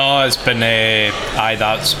this week? No, it's been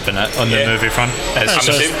that's been it on the movie front. I'm the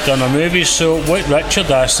same. Done our movies. So what Richard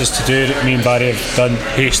asked us to do, that me and Barry have done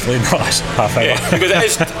hastily in the last half hour. Because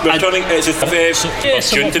it's the 5th of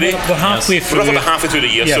June today. We're halfway through. We're about halfway through the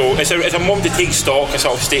year, so it's a moment to take stock, a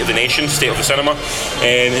sort of state of the nation, state of the cinema,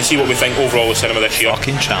 and see what we think overall of cinema this year.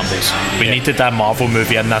 Fucking shambles. We needed that Marvel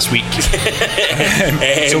movie in this week.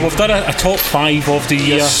 So we've done a top 5 of the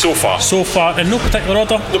year so far, in no particular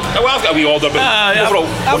order. Well, I've got a wee order, but overall,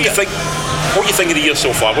 what do you think? What do you think of the year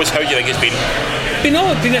so far? How do you think it's been?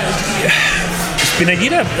 It's been a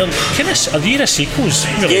year of sequels,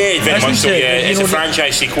 really. Yeah, very much so, yeah. It's a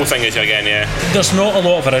franchise sequel thing again, yeah. There's not a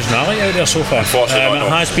lot of originality out there so far. Unfortunately It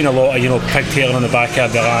has been a lot of, pigtailing on the back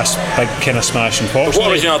of the last big kind of smash and But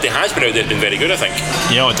what originality has been out there has been very good, I think.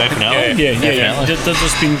 Yeah, definitely. Yeah.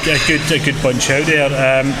 There's been a good bunch out there.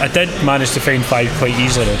 I did manage to find 5 quite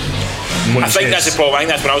easily, though. I think that's the problem. I think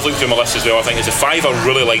that's when I was looking through my list as well. I think it's the 5 I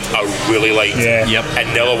really liked. Yeah. Yep.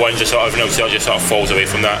 And the other ones just sort of falls away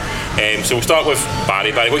from that. So we'll start with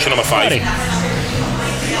Barry. Barry, what's your number 5? Barry.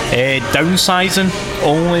 Downsizing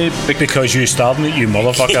only because you starred in it, you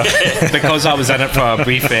motherfucker. because I was in it for a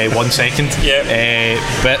brief 1 second. Yeah.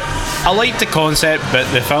 But I liked the concept,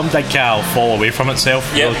 but the film did kind of fall away from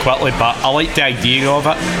itself really quickly. But I liked the idea of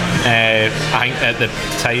it. I think at the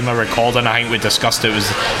time of recording, I think we discussed it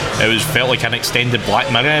was felt like an extended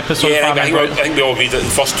Black Mirror episode. Yeah, I think we all agreed that the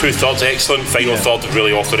first 2/3 excellent, final third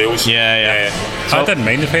really off the rails. Yeah. So, I didn't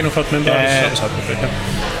mind the final third, remember?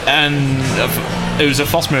 And it was the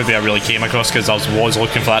first movie I really came across because I was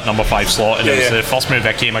looking for that number 5 slot, and it was the first movie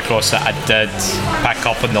I came across that I did pick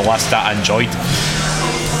up on the list that I enjoyed,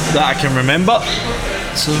 that I can remember.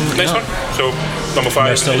 So next one. So number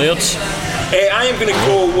 5. Mr. Laird's. I am going to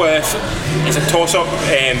go with, it's a toss-up,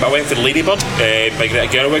 but I went for Ladybird by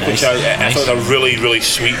Greta Gerwig, which I thought was a really, really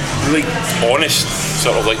sweet, really honest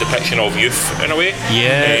sort of like depiction of youth in a way.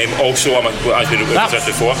 Yeah. Also, as we said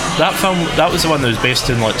before, that film, that was the one that was based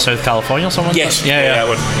in like South California or something. Yes. Yeah. That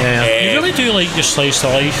one. You really do like your slice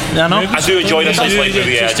of life. I know. I do enjoy the slice of life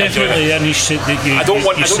movie. It's definitely a niche that you. I don't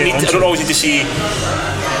always need to see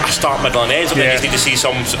a start, middle, and end. I just need to see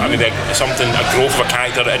something, a growth of a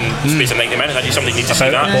character in the space of 90 minutes. I just something need to see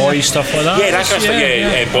that. Boy stuff like that. Yeah, that kind of stuff.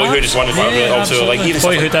 Yeah. Boyhood is one of my also like even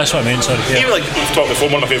Boyhood. That's what I meant. Sorry. Even like we've talked before,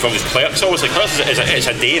 one of my favourite films is Clerks. Always like Clerks is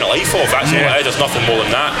a day in a life of. That's all it is. There's nothing more than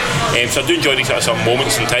that. So I do enjoy these sort of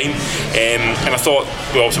moments in time. And I thought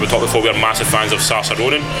we talked before, we are massive fans of Saoirse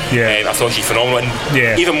Ronan. Yeah. I thought she's phenomenal. And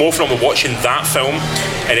even more phenomenal watching that film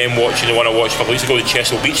and then watching the one I watched a couple of weeks ago, the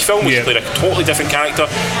Chesil Beach film, which played a totally different character.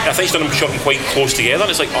 And I think she's shot them quite close together. And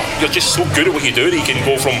it's like, you're just so good at what you do that you can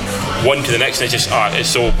go from one to the next, and it's just it's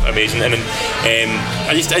so amazing. And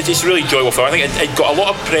I just really enjoyable film. I think it got a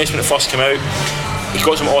lot of press when it first came out. It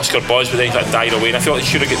got some Oscar buzz, but then that died away, and I felt it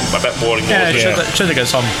should have got a bit more acknowledgement. Should have got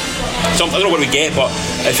some. I don't know what we get, but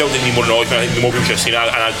I felt it needed more acknowledgement. I think the more people should have seen it, and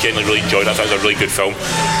I genuinely really enjoyed it. I thought it was a really good film.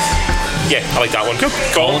 Yeah, I like that one.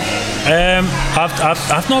 Colin?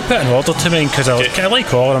 I've not put an order to mine because I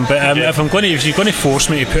like all of them, but if you're going to force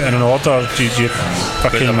me to put in an order, you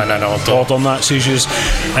fucking them in an order on that, Caesars.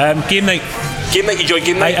 Game Night. Game Night, you enjoyed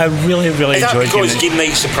Game Night? I really enjoyed Game Night. Is that because Game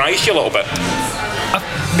Night surprised you a little bit?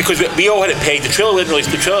 Because we all had it pegged. The trailer did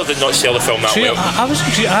not sell the film that well.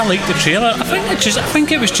 I liked the trailer. I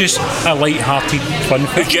think it was just a light-hearted fun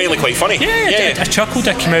film. It was genuinely quite funny. Yeah. I chuckled.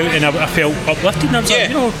 I came out and I felt uplifted. And I was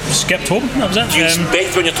like, skipped home. And that was it. Do you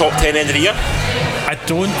expect on your top 10 end of the year? I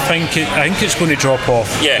don't think it. I think it's going to drop off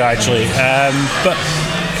gradually. But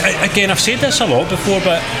again, I've said this a lot before,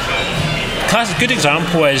 but a good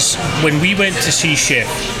example is when we went to see Chef.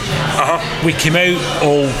 We came out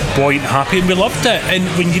all buoyant, happy, and we loved it. And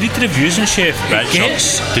when you read the reviews on Chef,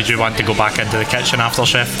 did you want to go back into the kitchen after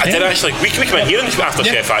Chef? I did actually. We came in here after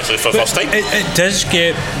Chef actually for the first time. It does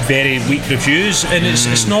get very weak reviews, and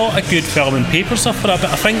it's not a good film on paper stuff for that.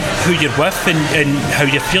 But I think who you're with and how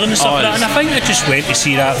you're feeling and stuff like that. And I think I just went to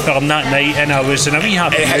see that film that night, and I was in a wee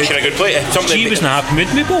happy mood. In a good place. She was in a happy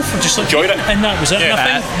mood. We both were just like enjoyed it, and that was it. And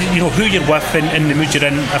I think who you're with and the mood you're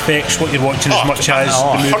in affects what you're watching as much as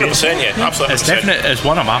the movie. 100%, yeah, absolutely. It's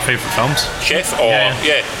one of my favourite films. Chef,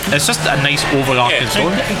 it's just a nice overarching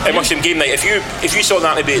story. It must have Game Night. If you saw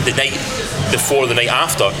that maybe the night before, the night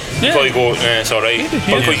after, you'd probably go, it's alright.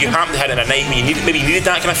 But because you happen to hit it in a night when you needed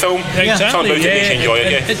that kind of film, something about it makes you enjoy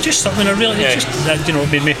it. It's just something I really,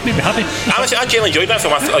 made me happy. Honestly, I genuinely enjoyed that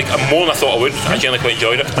film. More than I thought I would. I genuinely quite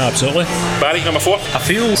enjoyed it. Absolutely. Barry, number 4. I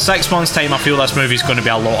feel 6 months' time, I feel this movie's going to be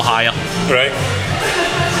a lot higher. Right.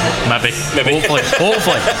 Maybe. Hopefully.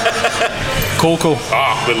 Coco.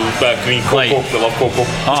 We love Coco.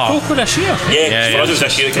 Is Coco this year? Yeah, for us it was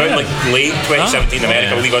this year. It came out late 2017 in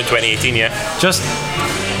America. We got in 2018, Just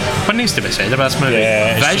what needs to be said about this movie?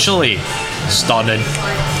 Visually stunning.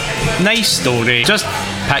 Nice story. Just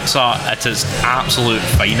Pixar at its absolute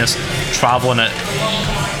finest. Travelling at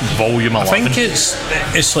volume 11. I think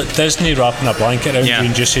it's like Disney wrapping a blanket around you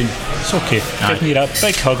and just saying, it's okay. Giving you that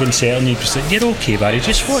big hug and settling you. Just like, you're okay, Barry.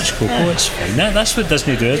 Just watch Coco. It's fine. That's what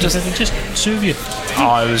Disney do. They just soothe you.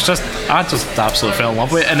 I just absolutely fell in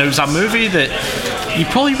love with it, and it was a movie that you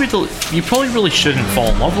probably really shouldn't fall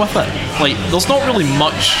in love with it. Like, there's not really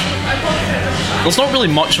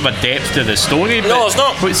much of a depth to the story. No, there's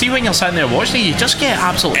not. But see, when you're sitting there watching it, you just get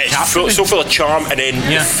absolutely captivated. So full of charm, and then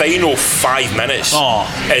the final 5 minutes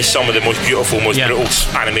is some of the most beautiful, most brutal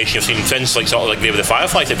animation you've seen since, like, sort of like Grave of the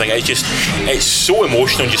Firefly type thing. It's so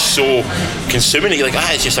emotional and just so consuming. You're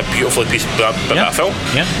like, it's just a beautiful piece of that film.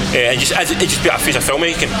 And just it just be a piece of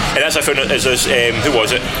filmmaking. And as I found out, who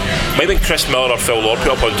was it? Might have been Chris Miller or Phil Lord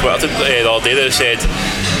put up on Twitter the other day. They said,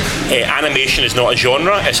 animation is not a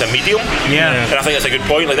genre, it's a medium. And I think that's a good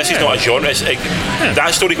point. Like, this is not a genre. It's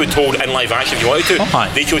that story could be told in live action if you wanted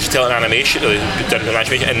to. They chose to tell an animation,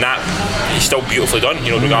 and that is still beautifully done,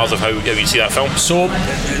 regardless of how you see that film. So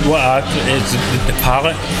the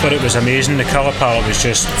palette for it was amazing. The colour palette was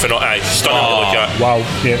just stunning to look at. Wow.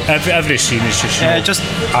 Every scene is just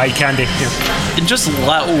eye candy. And just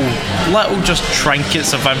little just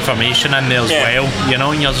trinkets of information in there as well,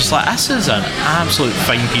 and you're just like, this is an absolute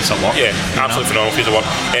fine piece of work. Absolutely phenomenal piece of work.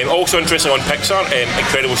 Also interesting on Pixar,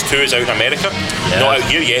 Incredibles 2 is out in America. Not out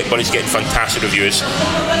here yet, but it's getting fantastic reviews,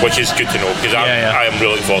 which is good to know, because I am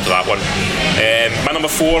really looking forward to that one. My number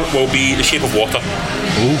 4 will be The Shape of Water.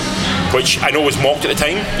 Which I know was mocked at the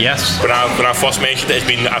time. Yes. When I first mentioned it, it's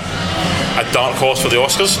been a dark horse for the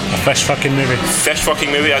Oscars. A fish fucking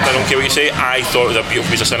movie. I don't care what you say. I thought it was a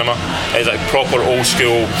beautiful piece of cinema. It's like proper old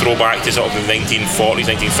school throwback to sort of the 1940s,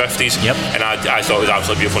 1950s. Yep. And I thought it was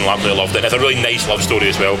absolutely beautiful and absolutely loved it. And it's a really nice love story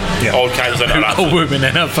as well. Yep. All characters in it are a woman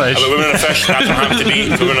and a fish. A woman and a fish. That's what happens to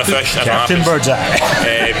be. A woman and a fish. Captain Birdseye.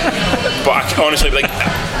 But honestly, like,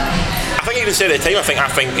 I think I even said at the time, I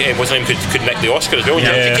think what's his name could nick the Oscar as well. He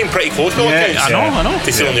came pretty close to it. I know.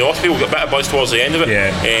 To stealing the Oscar, we got a bit of buzz towards the end of it.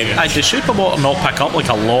 The Shape of Water not pick up like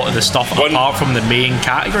a lot of the stuff apart from the main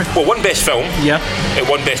category. Well, won Best Film. It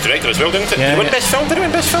won Best Director as well, didn't it? Did it win Best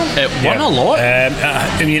Film? It won a lot.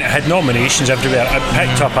 I mean, it had nominations everywhere. It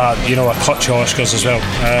picked up a clutch of Oscars as well.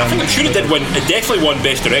 I'm sure it did win. It definitely won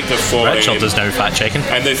Best Director for. Richard is now fact checking.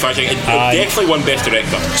 I'm now fact checking. It definitely won Best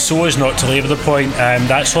Director. So as not to labour the point,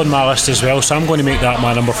 that's on my list as well. So I'm going to make that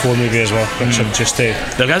my number 4 movie as well. Which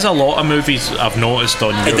there is a lot of movies I've noticed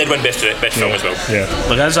on. It did win Best Film as well.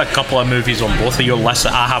 There is a couple of movies on both of your lists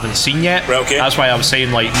that I haven't seen yet. Right, okay. That's why I was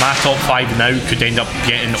saying, like, my top 5 now could end up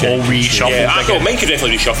getting all reshuffled. Mine could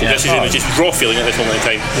definitely reshuffle. This is just raw feeling at this moment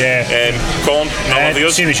in time. Colin, none of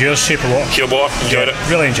yours. Same as yours. Shape of Water. Enjoyed it.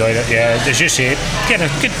 Really enjoyed it. As you say, getting a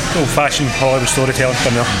good old-fashioned Hollywood storytelling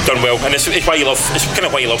done well. And it's why you love. It's kind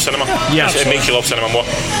of why you love cinema. It makes you love cinema more.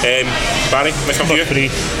 Barry, what's number 3?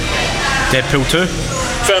 Deadpool 2.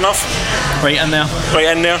 Fair enough. Right in there.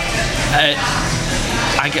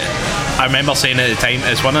 I remember saying at the time,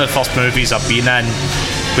 it's one of the first movies I've been in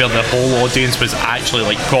where the whole audience was actually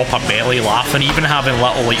like proper belly laughing, even having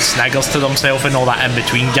little like sniggers to themselves and all that in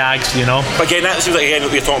between gags, But again, that seems like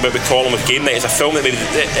what you're talking about with Colin with Game Night. It's a film that maybe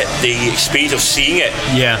the experience of seeing it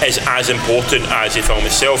is as important as the film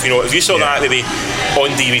itself. If you saw that maybe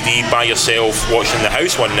on DVD by yourself watching the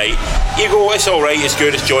house one night, you go, it's alright, it's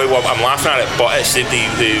good, it's enjoyable, I'm laughing at it, but it's the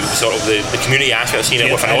sort of the community aspect of seeing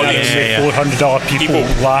it with an audience. $400 people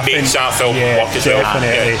laughing makes that film work as well.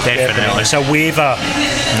 Definitely. It's a wave of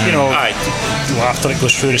laughter that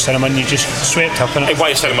goes through the cinema, and you just swept up in it.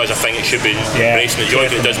 Why cinema is a thing, it should be embraced and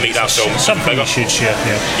enjoyed, but it does make that film something bigger. You should share.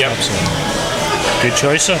 Absolutely. Good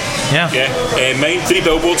choice, sir. Mine, 3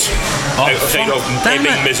 Billboards outside of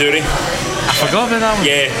Ebbing, Missouri. I forgot about that one.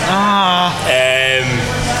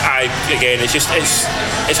 Again,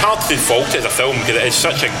 it's hard to fault it as a film because it is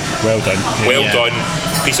such a well done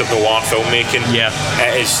piece of noir filmmaking.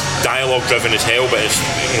 It is dialogue driven as hell, but it's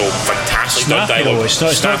fantastic done dialogue.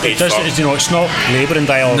 It's not labouring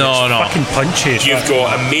dialogue. No. Fucking punches. You've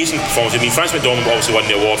got amazing performances. I mean, Frances McDormand obviously won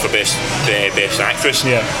the award for best actress.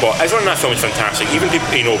 But everyone in that film is fantastic. Even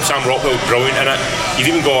people, Sam Rockwell, brilliant in it.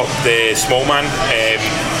 You've even got the small man,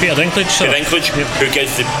 Peter Dinklage, who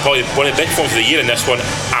gives probably one of the best performances of the year in this one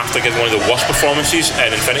after giving one of the worst performances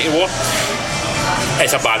in Infinity War.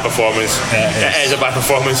 It's a bad performance. It is a bad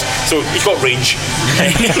performance. So he's got range.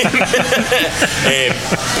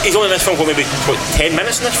 He's only in this film for maybe 10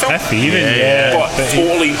 minutes in this film. But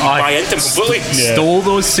totally buy into him completely. Stole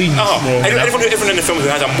those scenes. Everyone in the film who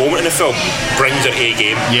has a moment in the film brings their A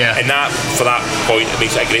game. And that, for that point, it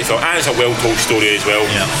makes it a great film. And it's a well told story as well.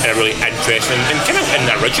 And a really interesting and kind of an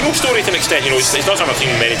original story to an extent. You know, it's not something I've seen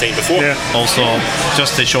many times before. Also,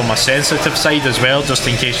 just to show my sensitive side as well, just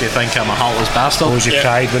in case you think I'm a heartless bastard. Was you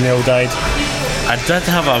cried when they all died? I did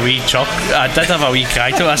have a wee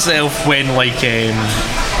cry to myself when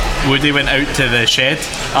Woody went out to the shed.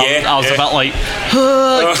 I was a bit like,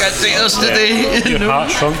 I can't do this today. Your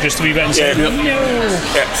heart shrunk just a wee bit inside.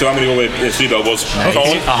 So I'm going to go with the 3 billboards.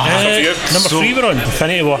 Number 3 we're on,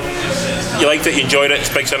 Infinity War. You liked it, you enjoyed it, it's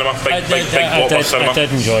big cinema, big blockbuster cinema. I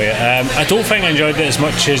did enjoy it. I don't think I enjoyed it as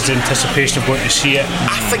much as the anticipation of going to see it.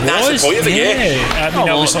 I think that's the point of it, I mean,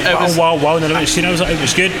 I was like, wow, and I went to see it, I was like, it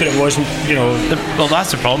was good, but it wasn't, you know. Well,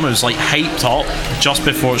 that's the problem, it was like hyped up just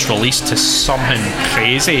before it's released to something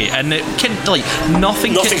crazy, and it can, like,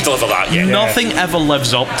 nothing deliver that yet. Nothing ever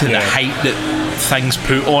lives up to the hype that things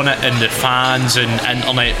put on it, and the fans and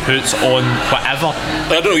internet puts on whatever.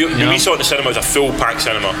 Like, I don't know, we saw it in the cinema, it was a full packed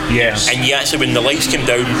cinema. Yes. And actually, when the lights came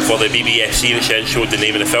down for the BBFC that showed the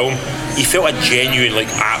name of the film, you felt a genuine, like,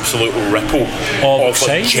 absolute ripple of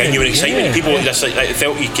like, genuine excitement. People just like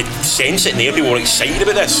felt you could sense it in the air. People were excited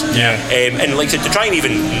about this. And like to try and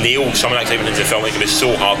even nail some of that excitement into the film, like, it was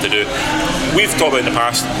so hard to do. We've talked about it in the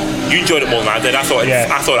past. You enjoyed it more than I did. I thought it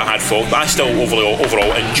had fault, but I still overall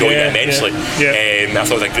enjoyed it immensely. I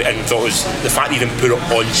thought it was and thought it was the fact that you even put it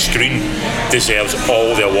on screen deserves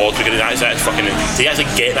all the awards, because that's fucking to actually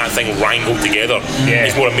get that thing wrangled together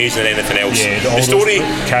is more amazing than anything else. The story,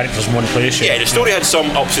 characters in one place. The story had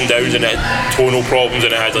some ups and downs, and it had tonal problems,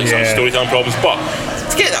 and it had like some storytelling problems, but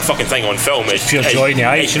to get that fucking thing on film is joy in the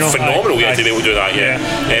eyes, you know. Phenomenal to be able to do that.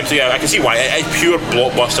 So I can see why it's pure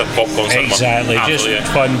blockbuster popcorn cinema. Exactly, just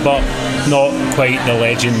fun, but not quite the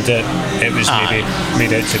legend that it was maybe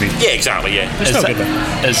made out to be. Yeah, exactly. It's not good.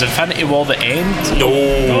 Is Infinity War the end? No.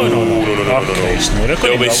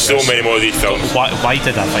 There'll be so many more of these films. Why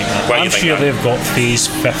did I think that? I'm sure they've got phase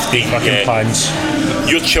 50 fucking plans.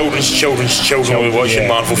 Your children's children will be watching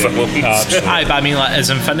Marvel films. But I mean, like, is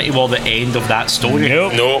Infinity War the end of that story?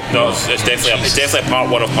 No, it's definitely a part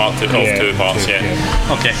 1 of part 2 of 2 parts.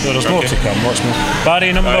 Okay. So there's more to come. Lots more.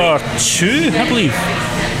 Barry, number 2, I believe.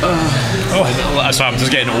 So I'm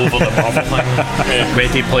just getting over the Marvel thing.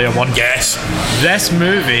 Ready Player One. Yes. This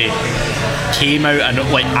movie came out, and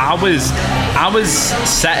like I was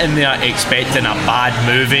sitting there expecting a bad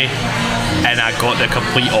movie, and I got the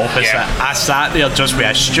complete opposite. I sat there just with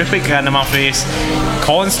a stupid grin on my face,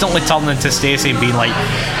 constantly turning to Stacey and being like,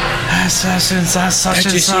 that's such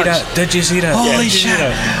Did you see that? Did you see that? Holy shit.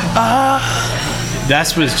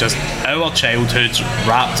 This was just our childhoods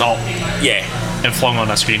wrapped up and flung on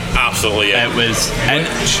a screen. Absolutely, It was and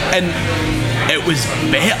it was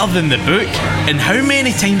better than the book. And how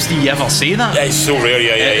many times do you ever say that? It's so rare,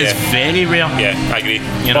 It's very rare. Yeah, I agree.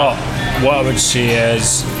 You know, what I would say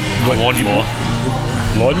is lawnmower.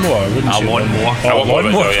 Lawnmower, I wouldn't say lawnmower.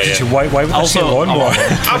 Lawnmower. Why would I say lawnmower?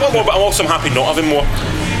 I want more, but I'm also happy not having more.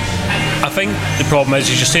 I think the problem is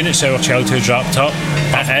you're saying it's our childhood wrapped up.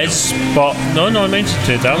 It is, but no, mine's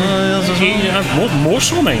too damn. More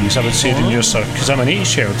so mine's, I would say, than yours, sir, because I'm an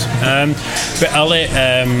 80s child. But I let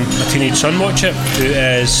my teenage son watch it, who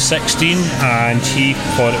is 16, and he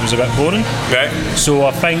thought it was a bit boring. Right. So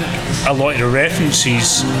I think a lot of the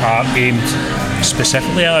references are aimed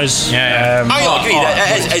specifically at us. I agree.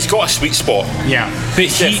 It's got a sweet spot. Yeah. But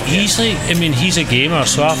he's like, I mean, he's a gamer,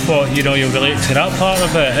 so I thought, you know, you'll relate to that part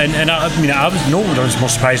of it. And I mean, no one was more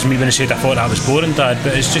surprised than me when I said I thought that was boring, Dad.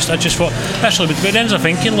 But it's just, I just thought, actually, but then I was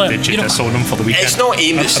thinking, like, did you disown him for the weekend? It's not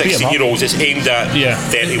aimed at 16-year-olds. It's aimed at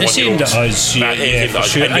 31-year-olds. It's aimed at us, for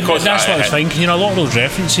sure. And that's what I was thinking. You know, a lot of those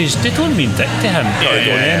references, they don't mean dick to him.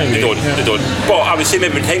 They don't. But I would say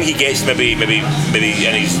maybe by the time he gets maybe in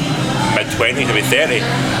his mid-20s, maybe 30,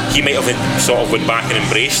 he might have sort of went back and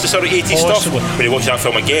embraced the sort of 80s stuff. When he watches that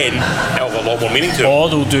film again, it'll have a lot more meaning to it. Or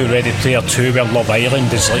they'll do Ready Player 2 where Love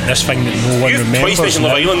Island is like this thing that no one remembers. You've twice mentioned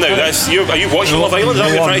Love Island now. Are you watching Love Island? No,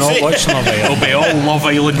 I'm not watching Love Island. It'll be all Love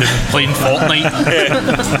Island and playing Fortnite.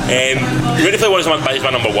 Ready Player 1 is my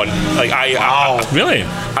number 1. Like, really?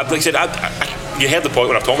 Like I said, You heard the point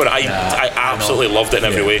when I'm talking about it. I absolutely loved it in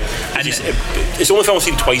every way. And it's the only film I've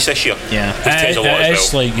seen twice this year. Yeah,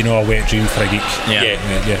 it's like, you know, a wet dream for a geek.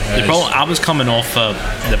 The problem, I was coming off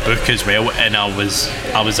the book as well, and I was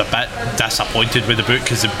a bit disappointed with the book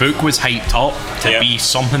because the book was hyped up to be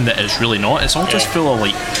something that it's really not. It's all just full of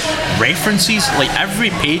like references. Like every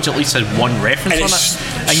page at least has one reference on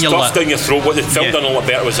it, and you're stuff down your throat. What the film done a lot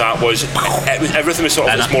better was everything was sort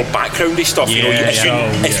of this more backgroundy stuff.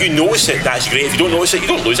 If you notice it, that's great. If you don't notice it, you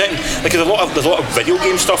don't lose it. Like there's a lot of video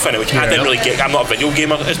game stuff in it, which I didn't really get. I'm not a video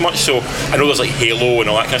gamer as much, so I know there's like Halo and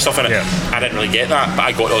all that kind of stuff in it. I didn't really get that, but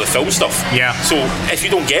I got all the film stuff. So if you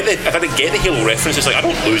don't get it, if I didn't get the Halo reference, it's like I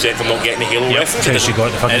don't lose it if I'm not getting the Halo reference. Because you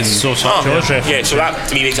got the fucking George reference. So that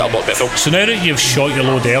to me makes it a lot better film. So now that you've shot your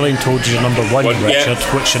load early and told you your number one, Richard,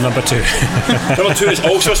 what's your number two? Number two is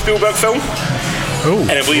also a Spielberg film.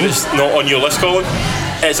 And I believe it's not on your list, Colin.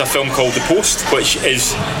 It's a film called The Post, which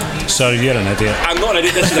is... Sorry, you're an idiot. I'm not an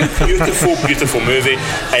idiot. This is a beautiful, beautiful movie,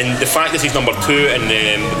 and the fact that he's number 2 and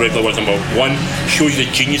Red Player One's number 1 shows you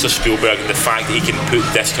the genius of Spielberg and the fact that he can put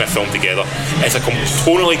this kind of film together. It's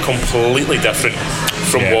tonally completely different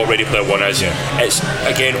from what Ready Player One is. It's,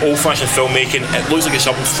 again, old-fashioned filmmaking. It looks like it's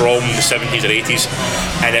something from the 70s or 80s,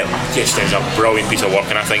 and it just is a brilliant piece of work,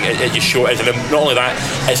 and I think it just shows, and not only that,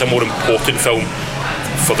 it's a more important film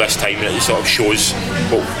for this time, and it sort of shows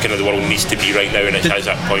what kind of the world needs to be right now, and it has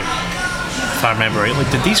that point. If I remember rightly,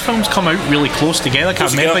 did these films come out really close together? I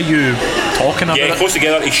remember you talking about it. Yeah, close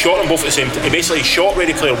together. He shot them both at the same time. He basically shot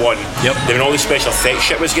Ready Player One. Then when all the special effects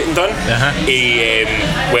shit was getting done, he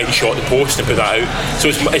went and shot The Post and put that out.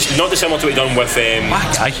 So it's not dissimilar to what he done with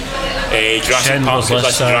Jurassic Park.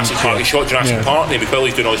 He shot Jurassic Park, and while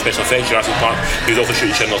he's doing all the special effects Jurassic Park, he was also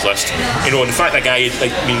shooting Schindler's List. You know, and the fact that guy,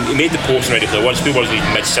 he made The Post and Ready Player One. Spielberg's in his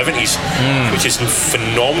mid-70s, which is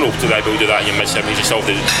phenomenal to be able to do that in your mid-70s. Yourself,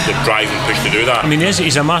 the drive and push to do that. I mean,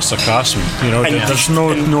 he's a master craftsman. You know, there's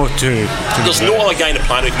no other guy on the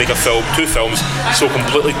planet who can make two films so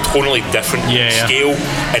completely tonally different, scale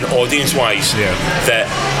and audience-wise,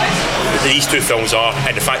 that these two films are,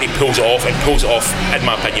 and the fact he pulls it off, in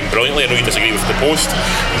my opinion, brilliantly. I know you disagree with The Post,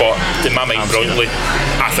 but in my mind, brilliantly,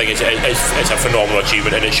 I think it's a phenomenal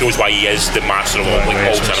achievement, and it shows why he is the master of all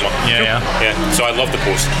cinema. So I love The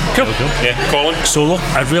Post. Cool. Colin? Solo.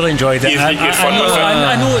 I really enjoyed it. I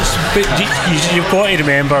know it's, but you've got to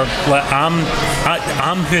remember, like, I'm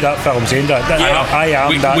who that film's aimed at. I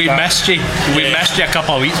am that. We missed you. We missed you a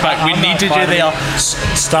couple of weeks back. We needed you there.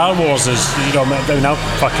 Star Wars is, you know, I mean, I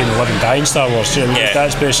fucking live and die in Star Wars. You know,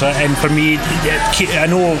 that's basically, and for me, I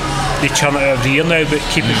know they churn it every year now, but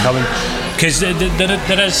keep it coming. Because there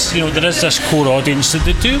is this core audience that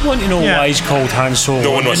they do want to know why he's called Han Solo.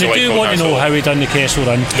 No one wants and they do want to know how he done the Kessel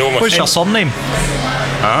Run. What's your surname?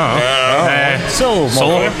 Solo.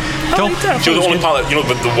 Cool. So the only part that,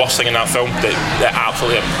 the worst thing in that film that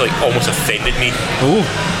absolutely almost offended me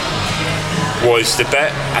was the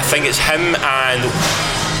bit, I think it's him and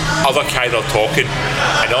other character talking,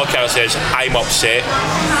 and the other character says, "I'm upset,"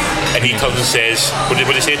 and he turns and says, what did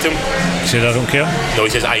he say to him? He said, "I don't care." No,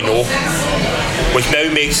 he says, "I know," which now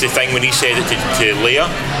makes the thing when he said it to Leia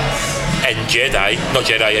in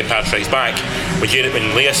Empire Strikes Back, when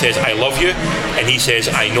Leia says, "I love you," and he says,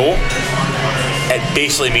 "I know," it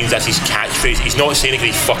basically means that's his catchphrase. He's not saying it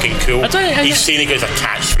because he's fucking cool. He's saying it as a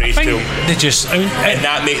catchphrase to him. And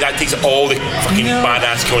that takes all the fucking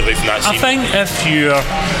badass cool away from that scene. I think if you're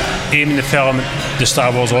aiming the film at the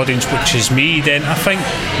Star Wars audience, which is me, then I think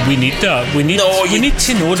we need that. We need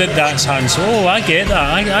to know that that's Han Solo. I get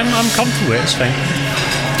that. I'm comfortable with it. It's fine.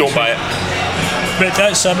 Don't buy it. But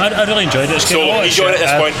that's I really enjoyed it. So enjoyed it at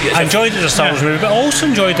this point. I enjoyed it as a Star Wars movie, but also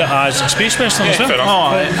enjoyed it as a space western as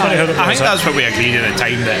well. I think that's what we agreed at the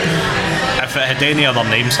time, that if it had any other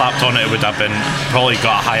name slapped on it, it would have been probably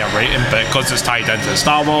got a higher rating. But because it's tied into the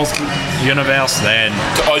Star Wars universe, then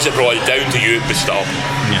to us it brought it down. To you, but still.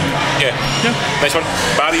 Yeah. Nice one,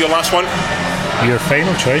 Barry. Your last one. Your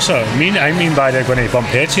final choice, sir. I mean by they're going to bump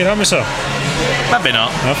heads here, aren't we, sir? Maybe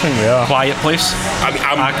not. I think we are. Quiet Place.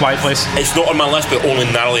 Quiet Place. It's not on my list, but only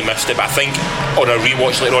narrowly missed it. But I think on a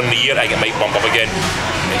rewatch later on in the year, I think it might bump up again.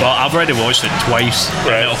 Well, I've already watched it twice,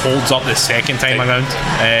 and it holds up the second time around.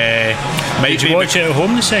 Did you watch it at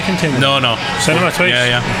home the second time? No. Cinema twice?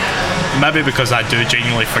 Yeah. Maybe because I do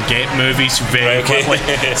genuinely forget movies very quickly.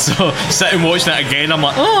 So sitting watching it again, I'm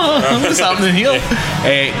like, what's happening here?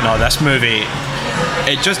 No, this movie,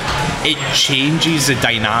 it changes the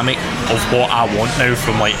dynamic of what I want now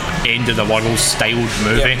from like end of the world styled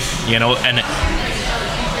movie, and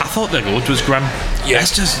I thought the road was grim. Yeah.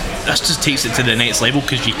 This just takes it to the next level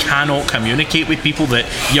because you cannot communicate with people that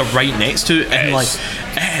you're right next to, and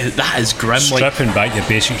that is grim. Stripping back your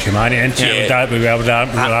basic humanity into it. I'm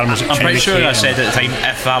pretty sure I said at the time,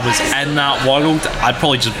 if I was in that world, I'd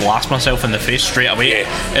probably just blast myself in the face straight away.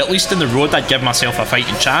 Yeah. At least in the road, I'd give myself a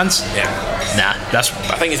fighting chance. Nah, that's.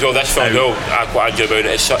 I think as well, this film, though, what I do about it,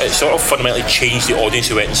 it sort of fundamentally changed the audience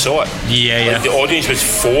who went and saw it. Yeah. Like, the audience was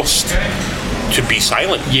forced to be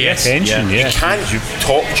silent. Yes. Attention, You can't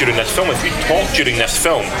talk during this film. If you talk during this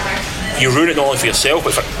film, you ruin it not only for yourself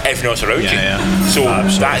but for everyone else around you. So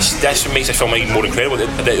that's what makes the film even more incredible.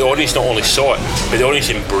 The audience not only saw it, but the audience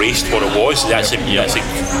embraced what it was. I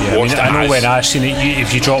know when I seen it,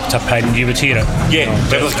 if you dropped a pin, you would hear it. Yeah,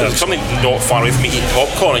 there's something not far away from me eating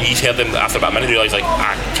popcorn, and you heard them after about a minute realise like,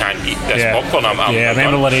 I can't eat this popcorn. I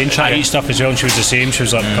remember Lorraine trying to eat stuff as well, and she was the same. She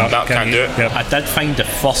was like, can't do it. Yep. I did find the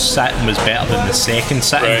first sitting was better than the second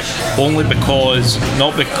sitting, only because,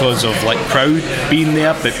 not because of like crowd being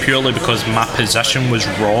there, but purely because my position was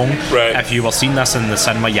wrong. If you were seeing this in the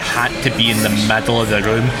cinema, you had to be in the middle of the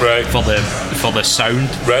room for the sound.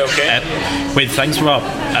 When things were,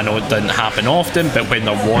 I know it didn't happen often, but when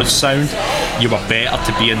there was sound, you were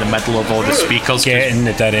better to be in the middle of all the speakers, getting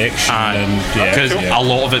the direction, because a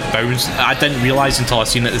lot of it bounced. I didn't realise until I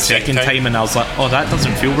seen it the second time, and I was like, oh, that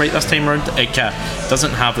doesn't feel right this time around. It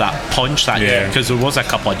doesn't have that punch because there was a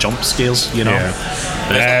couple of jump scares, you know.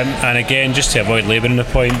 And again, just to avoid labouring the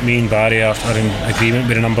point, me and Barry are in agreement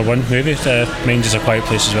with the number one movie. Mine's is A Quiet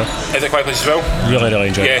Place as well. Is it A Quiet Place as well? Really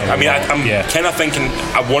enjoyed it. I mean, I'm kind of thinking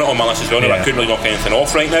I want it on my list as well. Now I couldn't really knock anything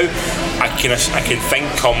off right now. I can think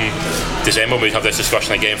come December we'd have this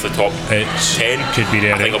discussion again for the top 10. Could be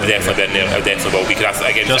there. I think it'll definitely be in there. It definitely will, because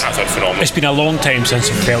again, it's absolutely phenomenal. It's been a long time since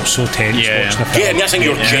it felt so tense watching the film. Yeah, and that's when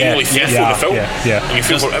you're genuinely fearful of the film. And you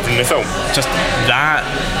feel for everything in the film. Just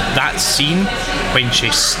that scene when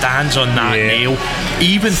she stands on that nail,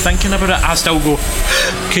 even thinking about it, I still go,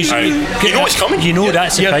 because you know it's coming. You know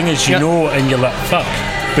that's the thing is, you know, and you're like, fuck.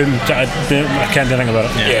 Boom, I can't do anything about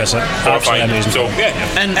it. It's absolutely amazing. So,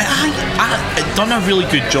 and I done a really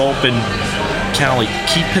good job in kind of like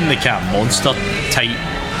keeping the kind of monster type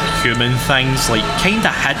human things like kind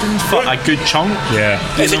of hidden for a good chunk.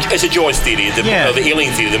 It's a Jaws theory, the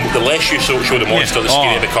alien theory. The less you show the monster, the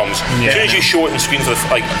scarier it becomes. As soon as you show it on screen for the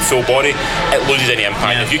full body, it loses any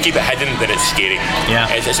impact. If you keep it hidden, then it's scary.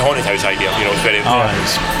 It's a haunted house idea. You know, it's very.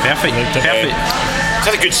 It's perfect. Is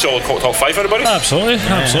that a good solid top 5 for everybody? Absolutely.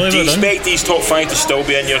 Do you expect these top 5 to still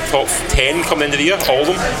be in your top 10 come the end of the year? All of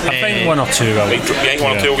them? I think 1 or 2 will. You think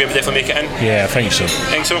 1 or 2 will definitely make it in? Yeah, I think so.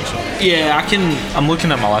 Think so? Yeah, I'm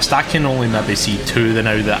looking at my list. I can only maybe see 2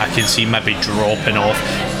 now that I can see maybe dropping off.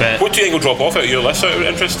 But what do you think will drop off out of your list out of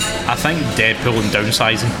interest? I think Deadpool and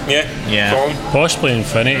Downsizing. Yeah. Possibly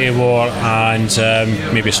Infinity War and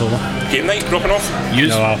maybe Solo. Game Night dropping off?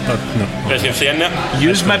 No. Is there in there?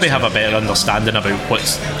 You maybe have a better understanding about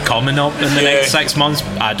what's coming up in the next 6 months.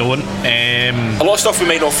 I don't. A lot of stuff we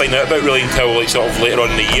might not find out about really until like sort of later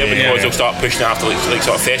on in the year, because they'll start pushing it after like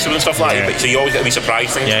sort of festivals and stuff like that. So you always get to be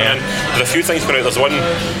surprised things coming in. There's a few things coming out. There's one.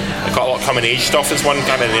 I've got a lot of coming age stuff. There's one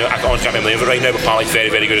I can't remember the name of it right now, but apparently it's very,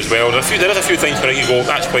 very good as well. There is a few things coming out. You go,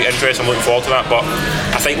 that's quite interesting. I'm looking forward to that, but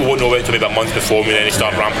I think we won't know about it until maybe a month before we then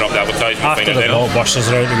start ramping up the advertising. After the blockbusters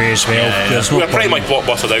are out of the way as well. We're pretty much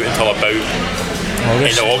blockbusters out until about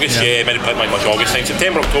August. End of August, maybe pretty much August time.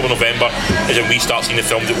 September, October, November is when we start seeing the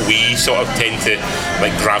films that we sort of tend to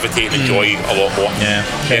like gravitate and enjoy a lot more.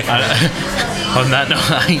 On that note,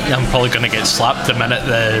 I'm probably going to get slapped the minute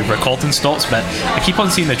the recording stops, but I keep on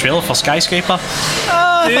seeing the trailer for Skyscraper.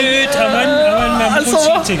 Dude, I'm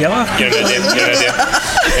in together. Get an idea.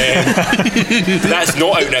 That's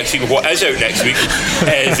not out next week. What is out next week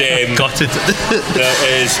is got it. That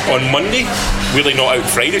is on Monday. Really not out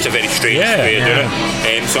Friday. It's a very strange way of doing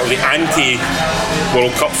it. Sort of the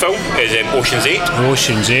anti-World Cup film is Ocean's 8.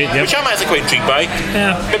 Which I'm actually quite intrigued by.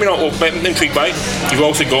 Maybe not, but intrigued by. You've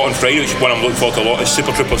also got on Friday, which is one I'm looking forward to a lot, is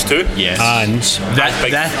Super Troopers 2. And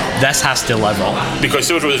this has to live on, because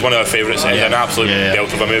Super Troopers is one of our favourites. It's an absolute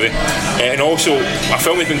belt of a movie. And also a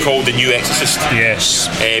film has been called The New Exorcist.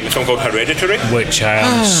 A film called Hereditary, which I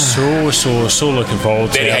am so looking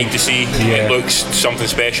forward to. Very hyped to see. It looks something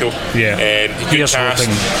special. Good cast,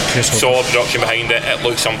 solid production behind it. It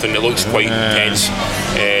looks quite intense.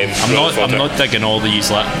 I'm not digging all these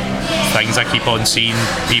things I keep on seeing.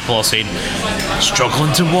 People are saying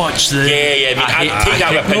struggling to watch the. Yeah. I take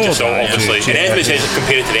that with a pinch of salt, obviously. And everybody says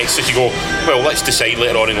compare it to The Exorcist. You go, well, let's decide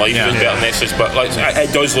later on in life who's better than The Exorcist. But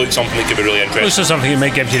it does look something that could be really interesting. This is something that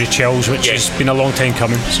might give you the chills, which has been a long time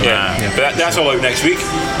coming. So, But that's all out next week.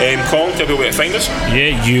 Colin, tell people where to find us.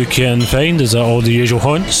 Yeah, you can find us at all the usual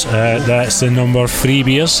haunts. That's the number 3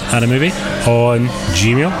 beers and a movie on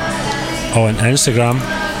Gmail, on Instagram,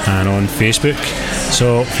 and on Facebook.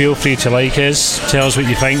 So feel free to like us, tell us what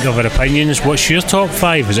you think of our opinions. What's your top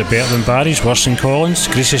 5? Is it better than Barry's, worse than Colin's?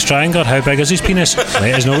 Greasy Strangler, how big is his penis?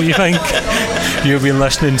 Let us know what you think. You've been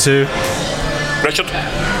listening to Richard,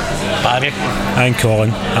 Barry, and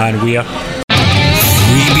Colin, and we are 3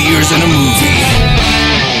 Beers and a Movie.